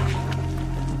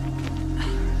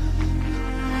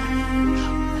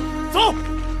走。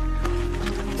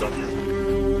走。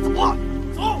走啊！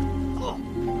走走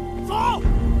走。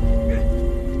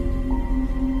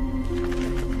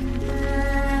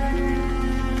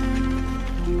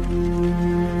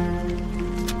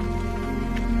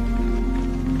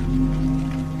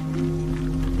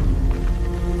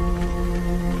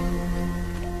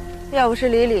要不是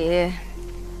李李，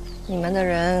你们的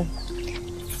人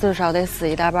至少得死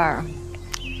一大半啊！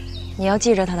你要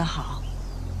记着他的好。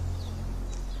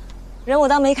人我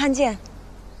当没看见，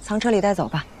藏车里带走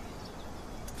吧。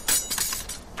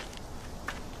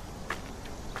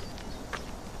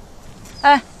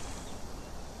哎，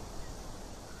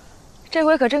这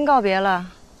回可真告别了。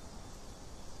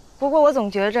不过我总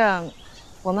觉着，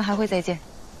我们还会再见。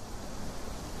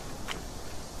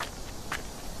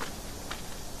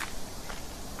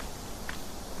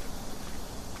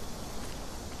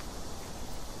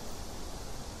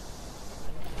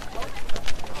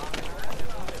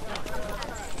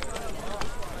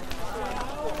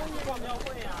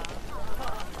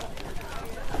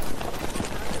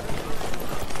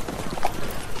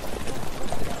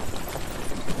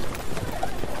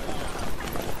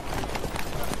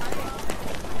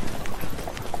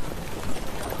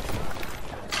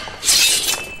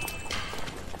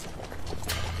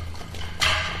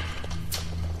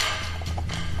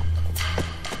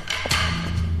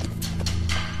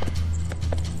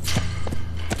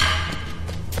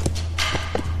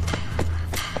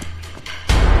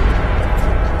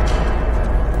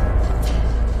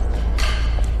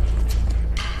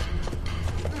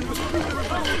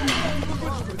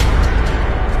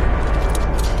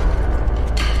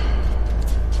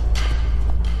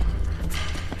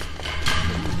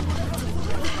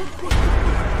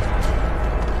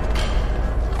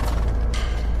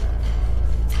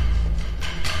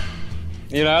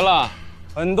你来了，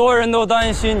很多人都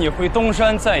担心你会东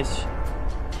山再起，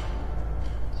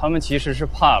他们其实是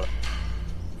怕了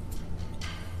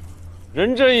你。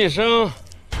人这一生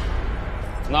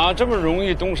哪这么容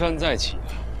易东山再起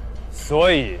啊？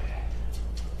所以，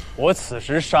我此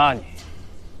时杀你，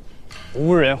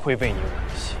无人会为你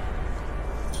惋惜。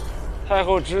太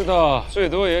后知道，最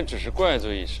多也只是怪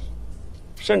罪一声，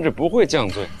甚至不会降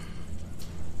罪。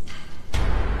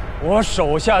我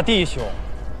手下弟兄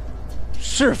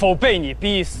是否被你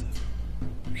逼死？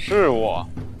是我。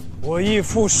我义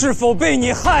父是否被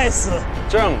你害死？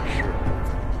正是。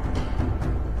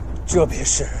这便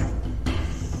是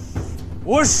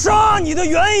我杀你的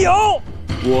缘由。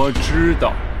我知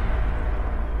道。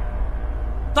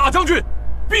大将军，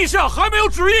陛下还没有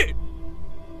旨意。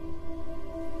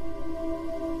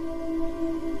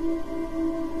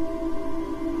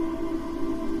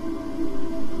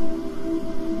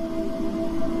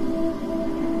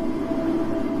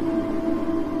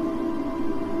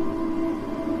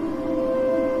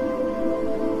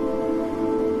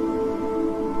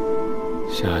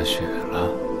下雪了。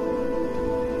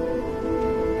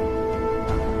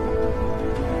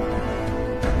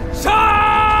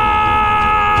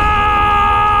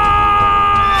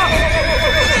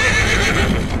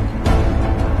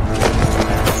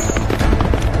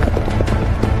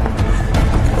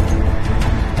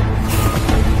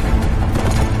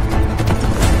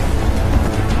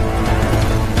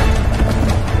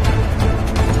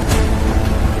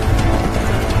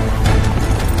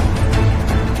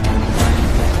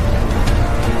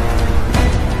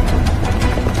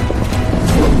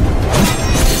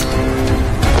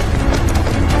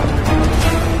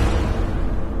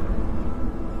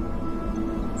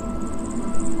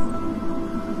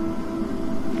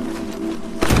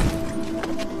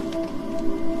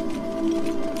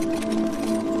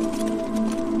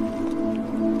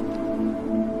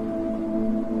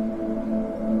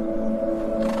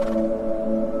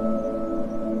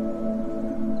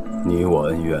你我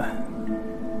恩怨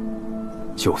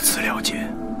就此了结。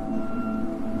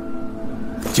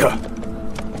驾！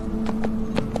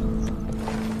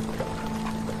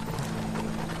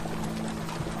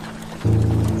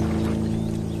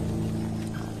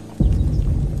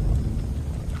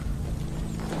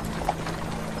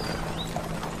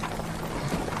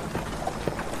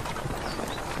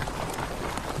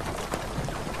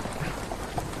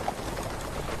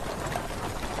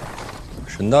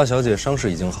沈大小姐伤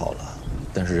势已经好了，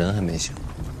但是人还没醒。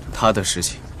她的事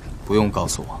情不用告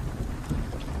诉我。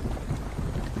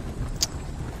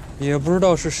也不知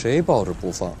道是谁抱着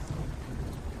不放。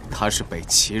他是北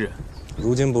齐人，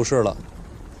如今不是了。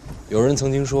有人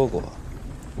曾经说过，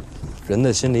人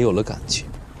的心里有了感情，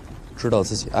知道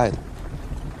自己爱的人，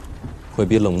会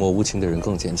比冷漠无情的人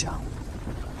更坚强。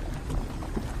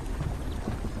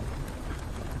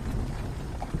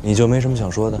你就没什么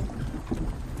想说的？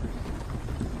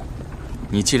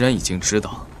你既然已经知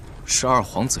道是二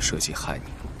皇子设计害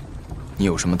你，你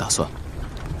有什么打算？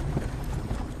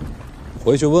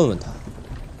回去问问他，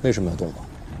为什么要动我？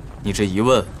你这一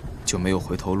问就没有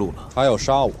回头路了。他要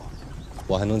杀我，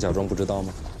我还能假装不知道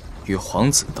吗？与皇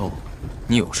子斗，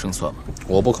你有胜算吗？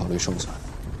我不考虑胜算。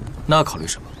那考虑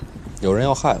什么？有人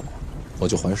要害我，我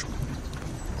就还手，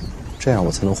这样我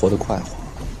才能活得快活。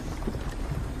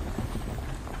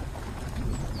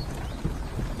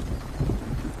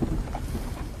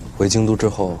回京都之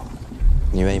后，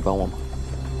你愿意帮我吗？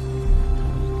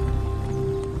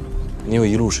你有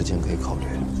一路事情可以考虑。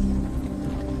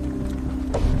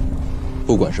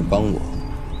不管是帮我，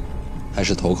还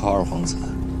是投靠二皇子，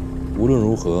无论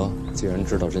如何，既然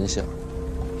知道真相，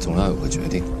总要有个决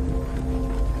定。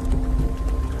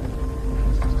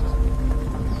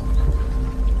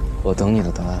我等你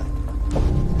的答案。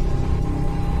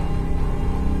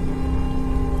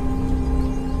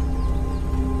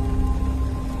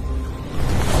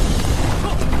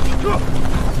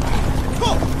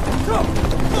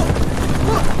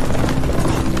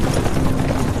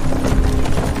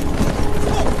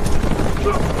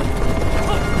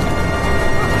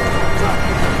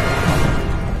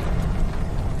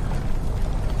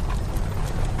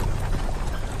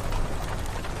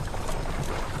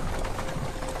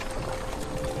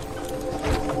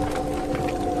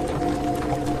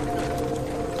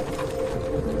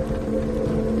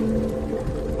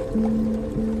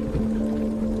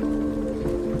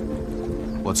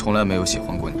我从来没有喜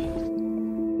欢过你。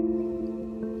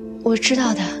我知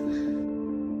道的，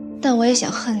但我也想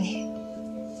恨你，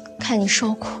看你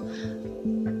受苦，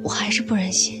我还是不忍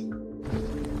心。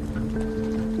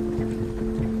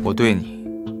我对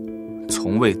你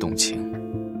从未动情。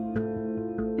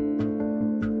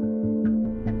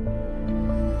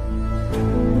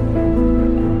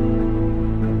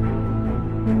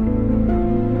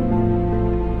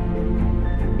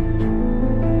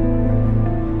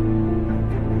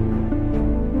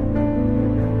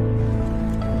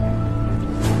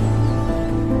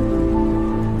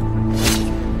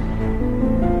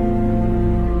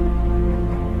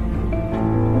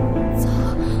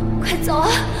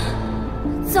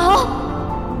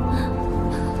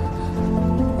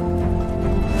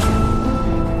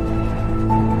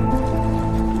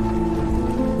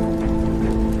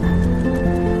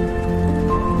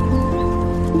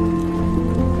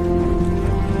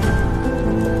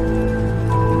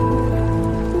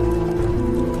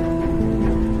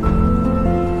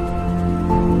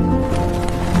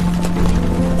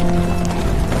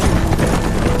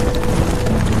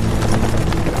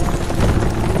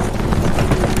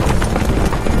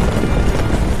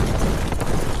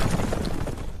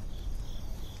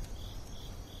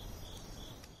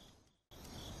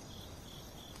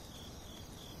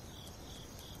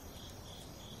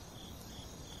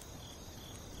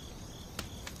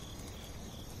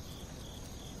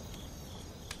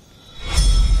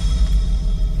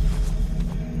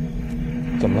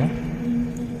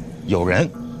有人。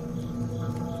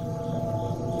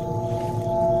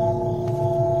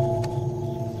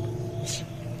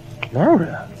哪有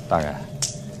人？大人，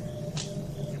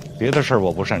别的事儿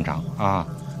我不擅长啊，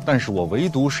但是我唯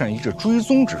独善于这追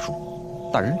踪之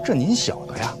术。大人，这您晓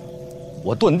得呀？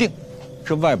我断定，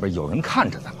这外边有人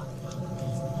看着咱们。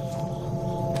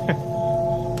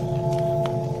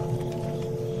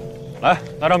来，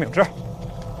拿张冥纸。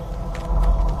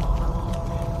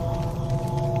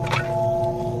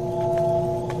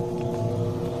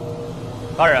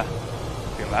大人，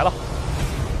饼来了。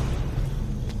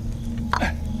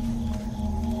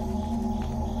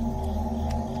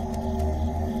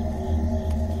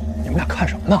你们俩看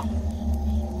什么呢？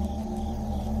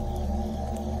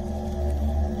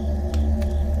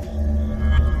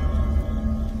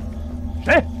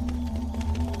谁？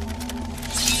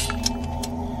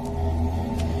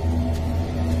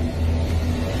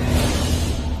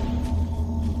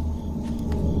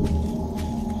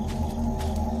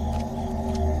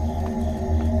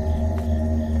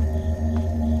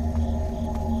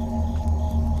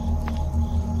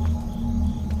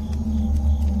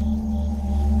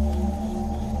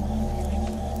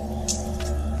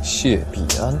谢必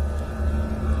安。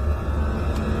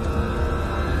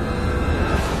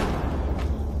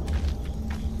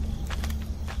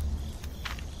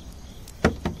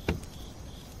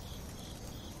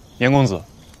严公子，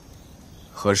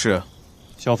何事？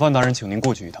小范大人请您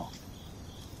过去一趟。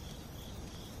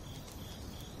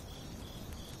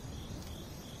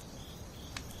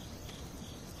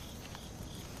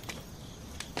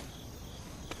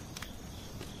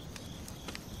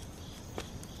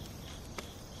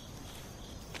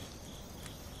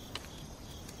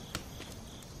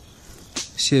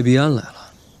谢必安来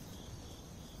了，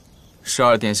是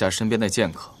二殿下身边的剑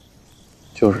客。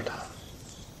就是他。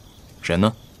人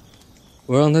呢？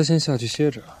我让他先下去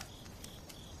歇着了。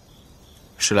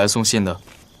是来送信的？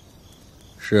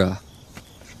是啊。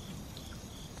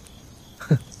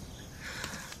哼，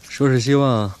说是希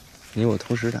望你我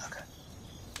同时打开。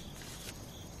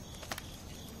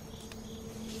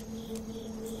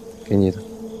给你的。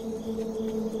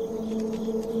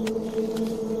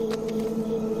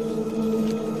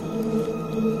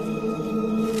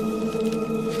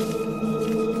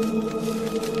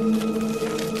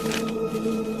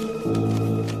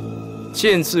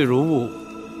见字如晤，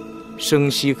声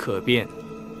息可辨。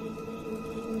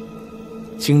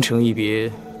京城一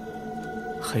别，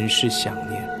很是想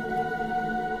念。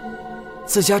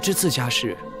自家知自家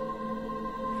事。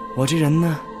我这人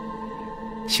呢，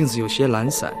性子有些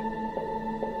懒散，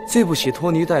最不喜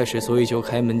拖泥带水，所以就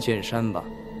开门见山吧。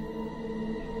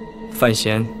范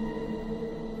闲，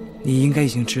你应该已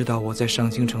经知道我在上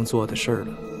京城做的事儿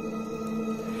了。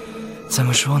怎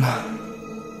么说呢？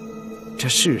这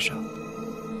世上，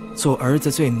做儿子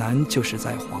最难就是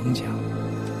在皇家。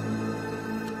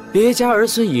别家儿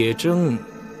孙也争，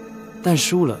但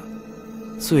输了，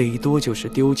最多就是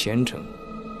丢前程、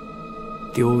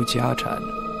丢家产、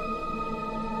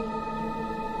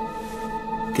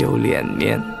丢脸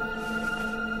面。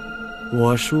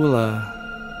我输了，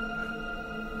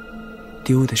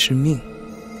丢的是命。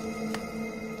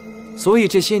所以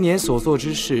这些年所做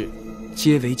之事，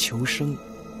皆为求生，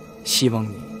希望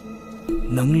你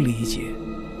能理解。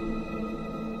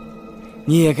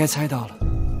你也该猜到了，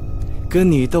跟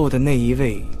你斗的那一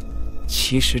位，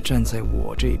其实站在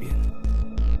我这边。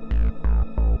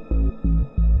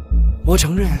我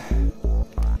承认，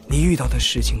你遇到的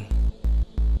事情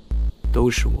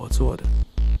都是我做的。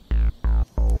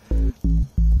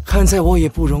看在我也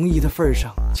不容易的份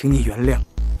上，请你原谅。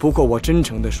不过我真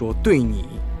诚地说，对你，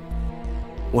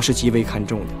我是极为看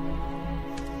重的。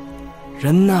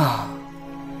人呐，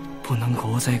不能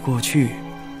活在过去。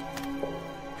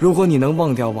如果你能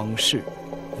忘掉往事，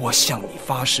我向你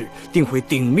发誓，定会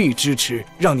鼎力支持，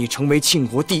让你成为庆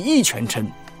国第一权臣。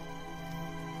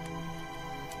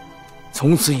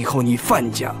从此以后，你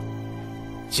范家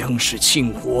将是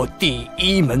庆国第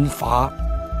一门阀。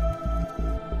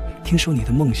听说你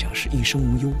的梦想是一生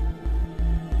无忧，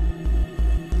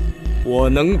我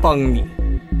能帮你。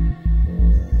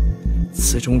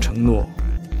此中承诺，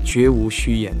绝无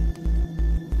虚言。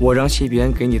我让谢必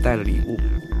安给你带了礼物，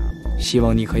希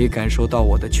望你可以感受到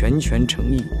我的全权诚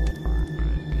意，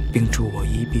并助我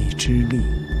一臂之力。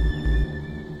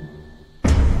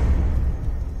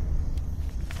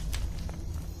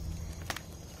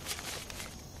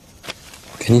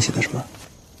我给你写的什么？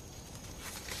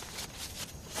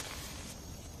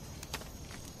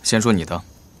先说你的。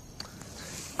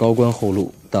高官厚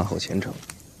禄，大好前程。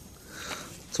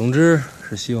总之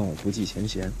是希望我不计前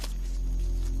嫌。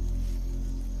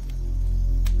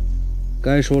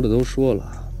该说的都说了，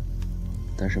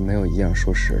但是没有一样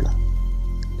说实的，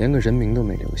连个人名都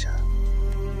没留下，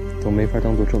都没法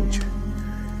当做证据，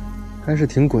还是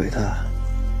挺鬼的。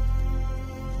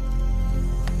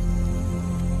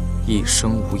一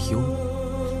生无忧。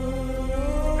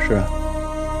是啊。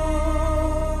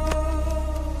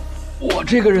我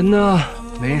这个人呢，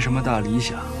没什么大理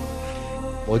想，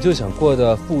我就想过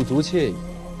得富足惬意，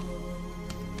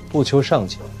不求上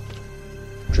进，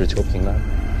只求平安。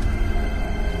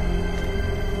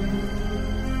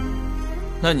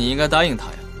那你应该答应他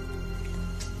呀。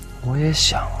我也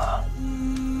想啊，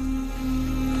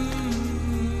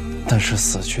但是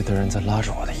死去的人在拉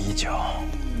着我的衣角，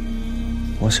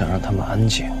我想让他们安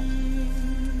静，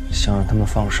想让他们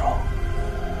放手。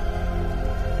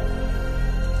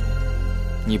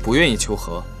你不愿意求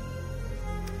和？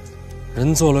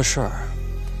人做了事儿，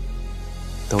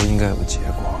都应该有结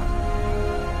果。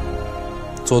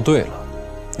做对了，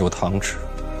有糖吃；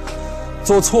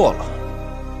做错了，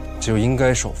就应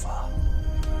该受罚。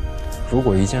如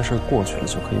果一件事过去了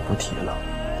就可以不提了，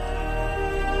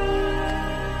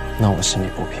那我心里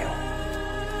不平。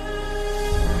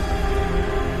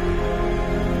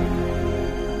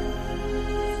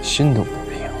心都不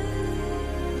平，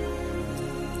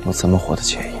我怎么活得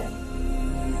惬意？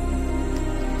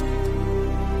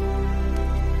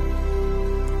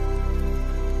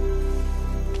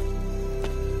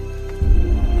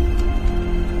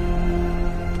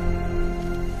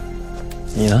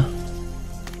你呢？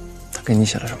他给你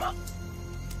写了什么？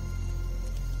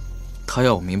他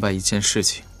要我明白一件事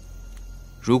情：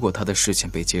如果他的事情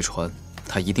被揭穿，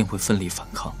他一定会奋力反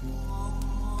抗。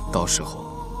到时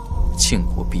候，庆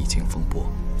国必经风波。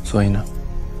所以呢？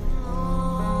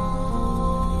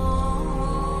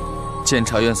监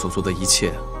察院所做的一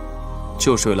切，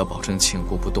就是为了保证庆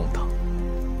国不动荡，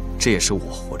这也是我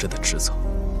活着的职责。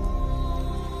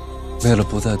为了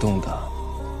不再动荡，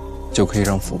就可以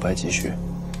让腐败继续。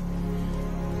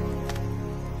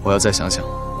我要再想想。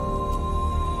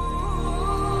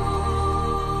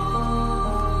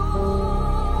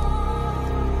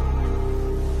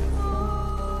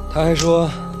他还说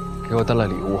给我带了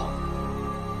礼物，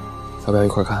要不要一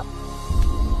块看？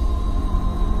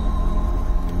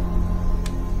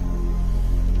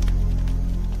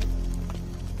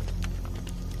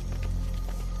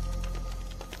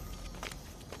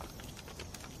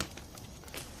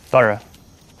大人。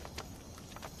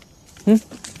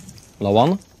老王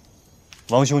呢？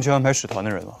王兄去安排使团的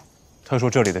人了。他说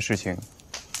这里的事情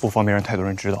不方便让太多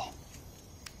人知道。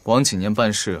王几年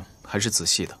办事还是仔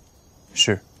细的。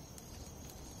是。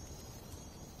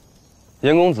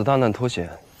严公子大难脱险，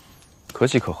可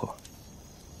喜可贺。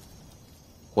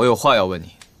我有话要问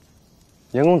你。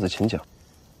严公子请讲。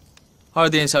二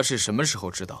殿下是什么时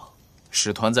候知道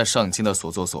使团在上京的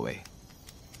所作所为？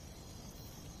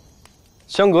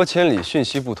相隔千里，讯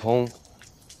息不通，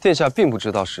殿下并不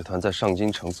知道使团在上京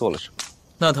城做了什么。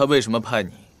那他为什么派你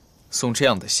送这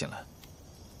样的信来？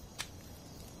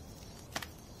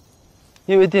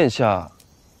因为殿下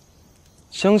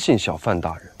相信小范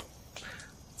大人。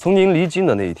从您离京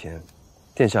的那一天，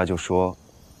殿下就说，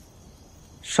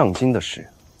上京的事，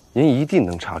您一定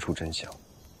能查出真相。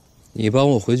你帮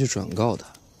我回去转告他，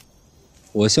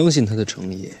我相信他的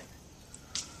诚意。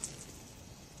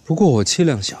不过我气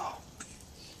量小，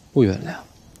不原谅。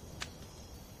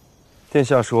殿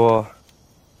下说，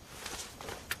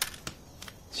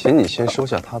请你先收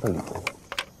下他的礼物。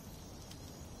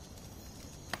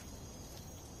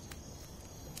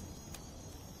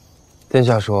殿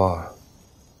下说，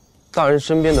大人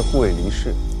身边的护卫离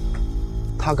世，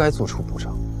他该做出补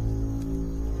偿。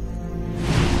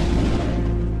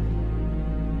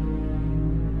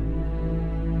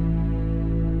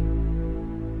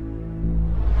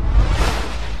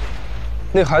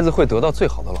那孩子会得到最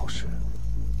好的老师，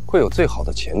会有最好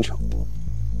的前程。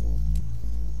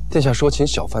殿下说，请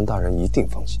小范大人一定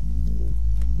放心。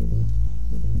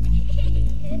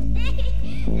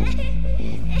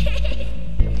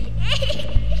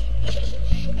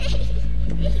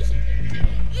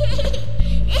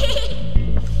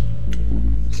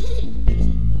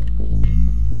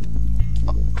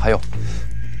还有，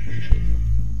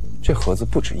这盒子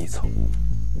不止一层。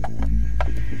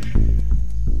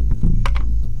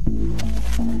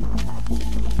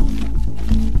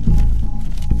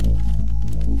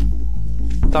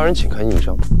大人，请看印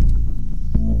章。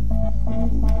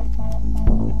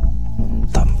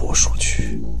淡泊数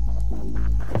去。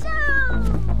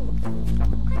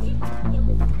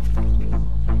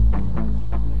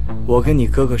我跟你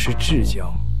哥哥是至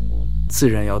交，自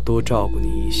然要多照顾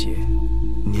你一些。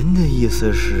您的意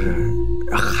思是，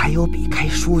还有比开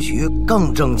书局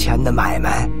更挣钱的买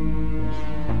卖？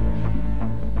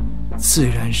自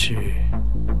然是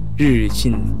日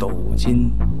进斗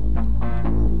金。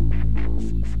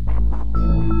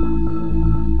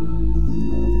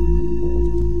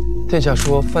殿下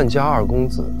说范家二公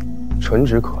子纯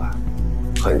直可爱，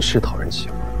很是讨人喜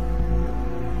欢。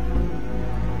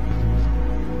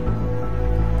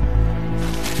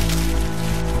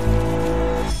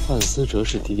范思哲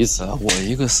是嫡子，我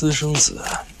一个私生子，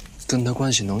跟他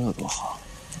关系能有多好？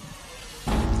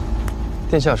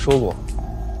殿下说过，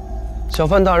小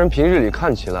范大人平日里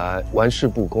看起来玩世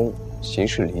不恭，行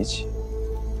事离奇，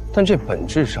但这本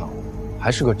质上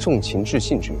还是个重情至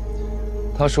性之人。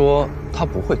他说他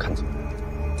不会看错人，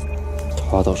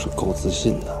他倒是够自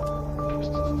信的。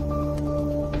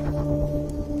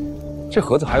这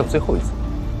盒子还有最后一层。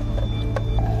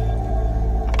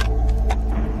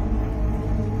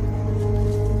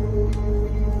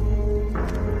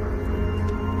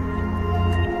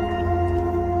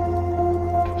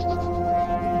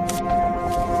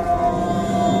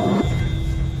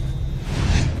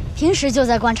平时就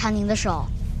在观察您的手，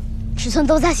尺寸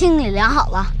都在心里量好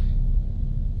了。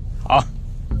好，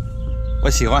我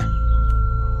喜欢。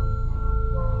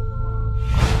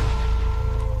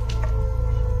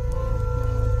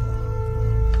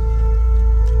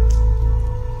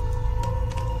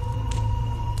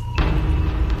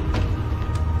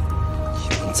你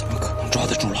们怎么可能抓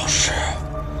得住老师？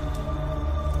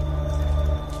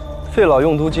费老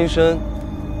用途精深，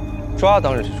抓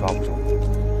当然是抓不住。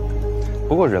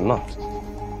不过人嘛，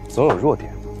总有弱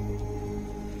点。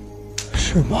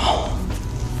是吗？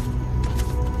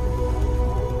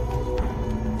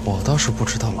我倒是不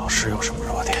知道老师有什么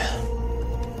弱点。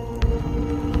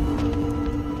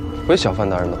回小范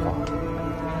大人的话，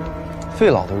费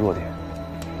老的弱点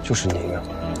就是您啊。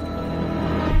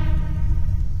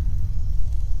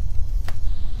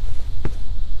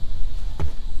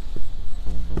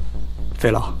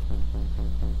费老，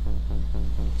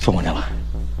送过去了。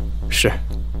是，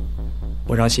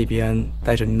我让谢必安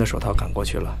带着您的手套赶过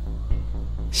去了，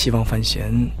希望范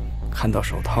闲看到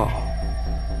手套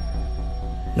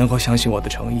能够相信我的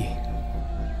诚意。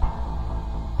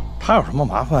他有什么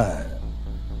麻烦，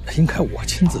应该我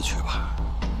亲自去吧。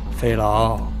费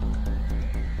老，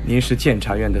您是监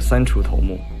察院的3处头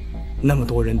目，那么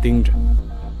多人盯着，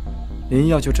您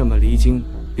要就这么离京，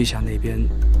陛下那边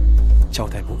交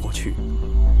代不过去。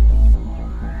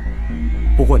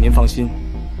不过您放心，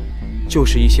就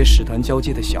是一些使团交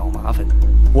接的小麻烦，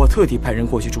我特地派人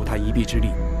过去助他一臂之力，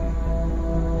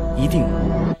一定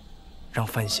让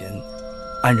范闲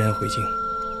安然回京。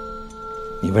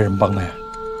你为什么帮他呀？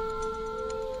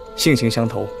性情相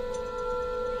投。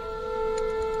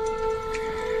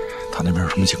他那边有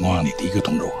什么情况，你第一个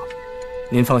通知我。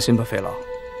您放心吧，费老，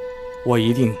我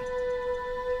一定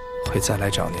会再来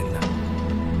找您的。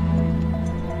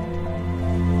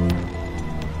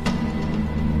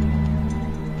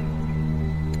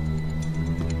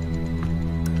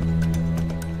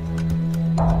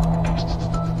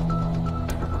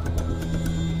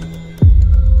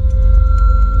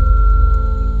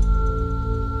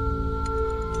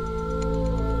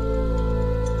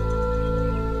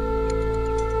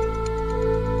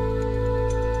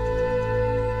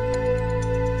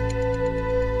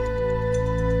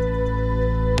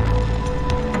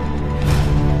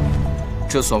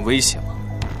这算威胁吗？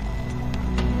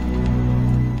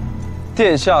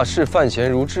殿下视范闲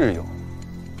如挚友，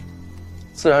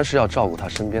自然是要照顾他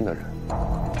身边的人。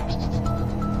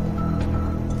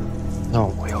那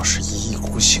我要是一意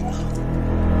孤行呢？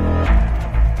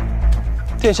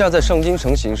殿下在上京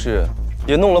城行事，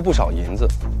也弄了不少银子，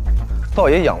倒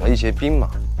也养了一些兵马，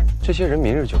这些人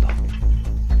明日就到，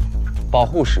保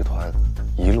护使团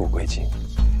一路归京。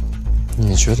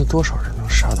你觉得多少人能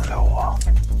杀得了我？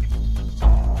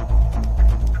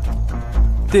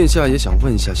殿下也想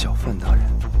问一下小范大人，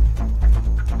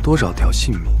多少条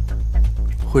性命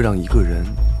会让一个人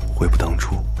悔不当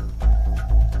初？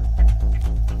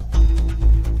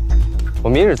我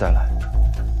明日再来，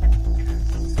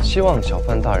希望小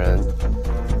范大人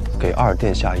给二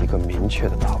殿下一个明确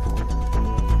的答复。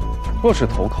若是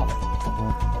投靠，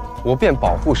我便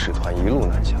保护使团一路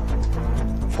南下；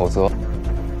否则，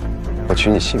我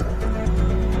取你性命。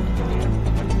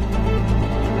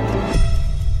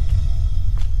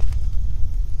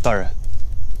大人，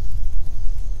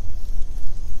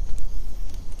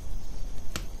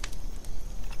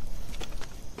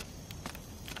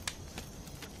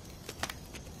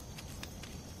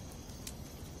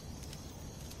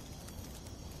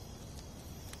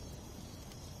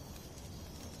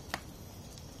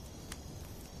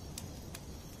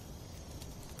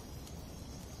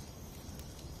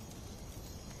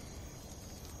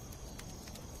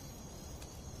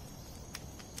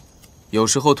有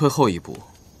时候退后一步，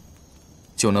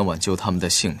就能挽救他们的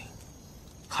性命，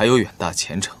还有远大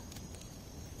前程。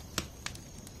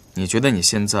你觉得你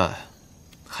现在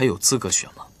还有资格选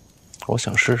吗？我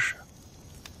想试试。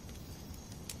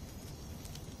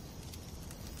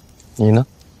你呢？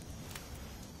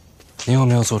你有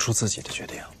没有做出自己的决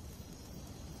定？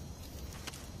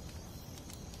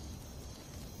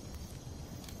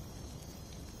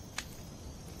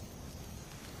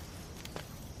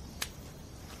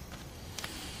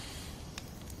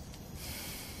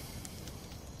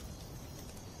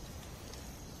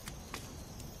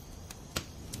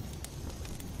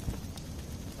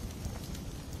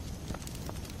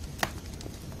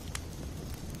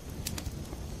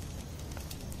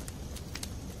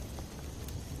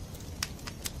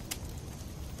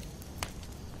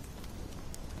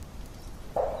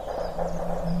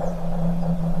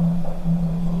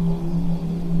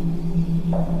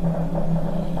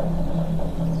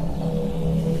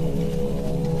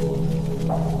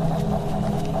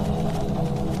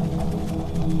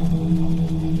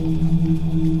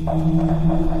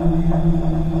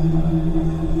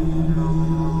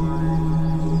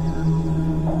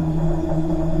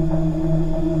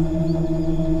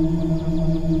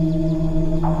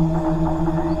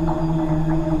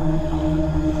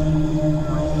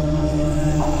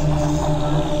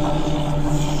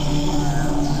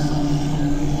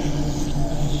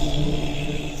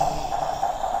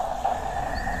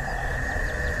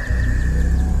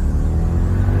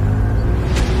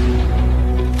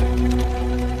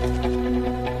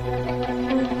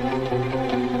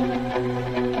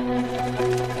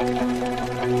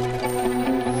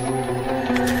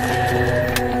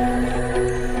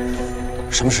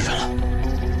什么时辰了？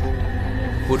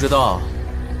不知道，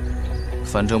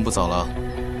反正不早了。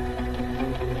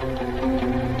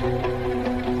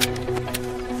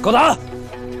高达，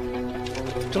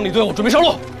整理队伍，准备上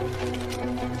路。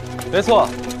没错，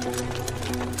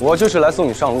我就是来送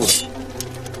你上路的。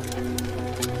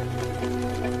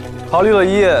考虑了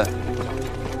一夜，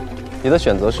你的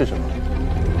选择是什么？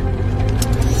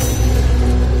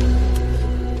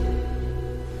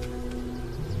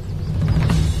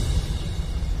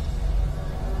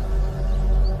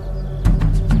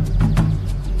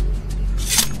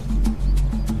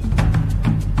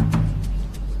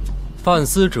范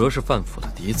思哲是范府的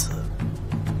嫡子，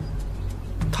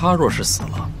他若是死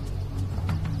了，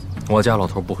我家老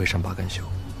头不会善罢甘休。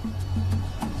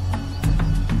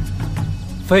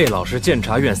费老是监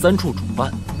察院3处主办，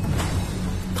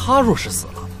他若是死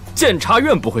了，监察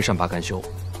院不会善罢甘休。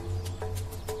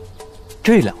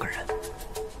这2个人，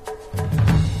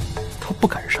他不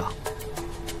敢杀。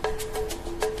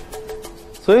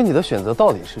所以你的选择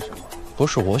到底是什么？不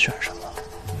是我选什么，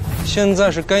现在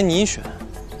是该你选。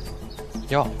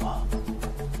要么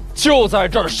就在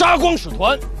这儿杀光使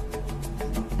团，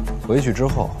回去之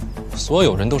后，所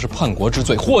有人都是叛国之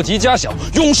罪，祸及家小，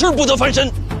永世不得翻身。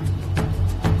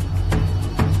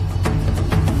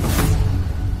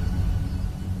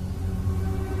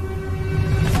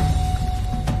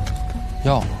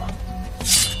要么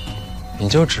你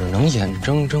就只能眼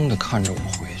睁睁地看着我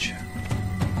回去，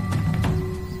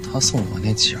他送我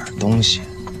那几样东西，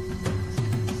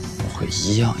我会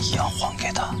一样一样还给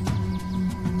他。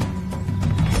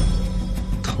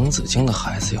滕子京的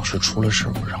孩子要是出了事，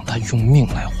我让他用命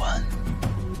来还。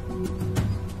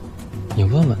你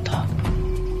问问他，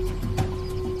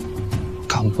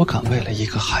敢不敢为了一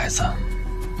个孩子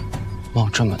冒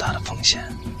这么大的风险？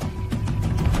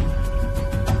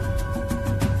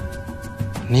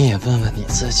你也问问你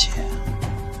自己，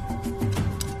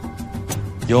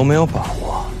有没有把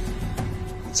握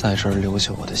在这儿留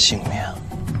下我的性命？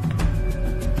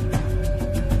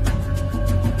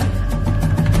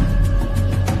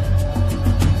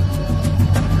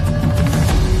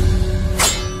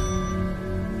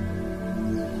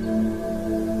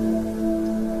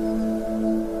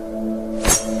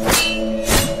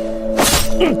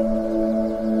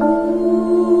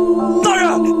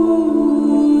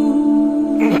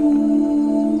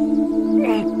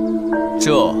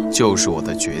这就是我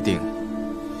的决定。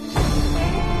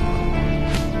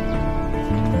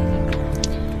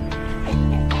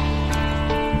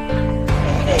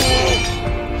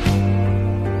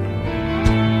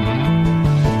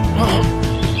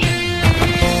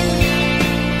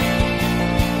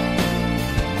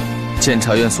监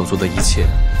察院所做的一切，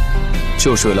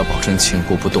就是为了保证秦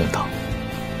国不动荡，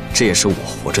这也是我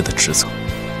活着的职责。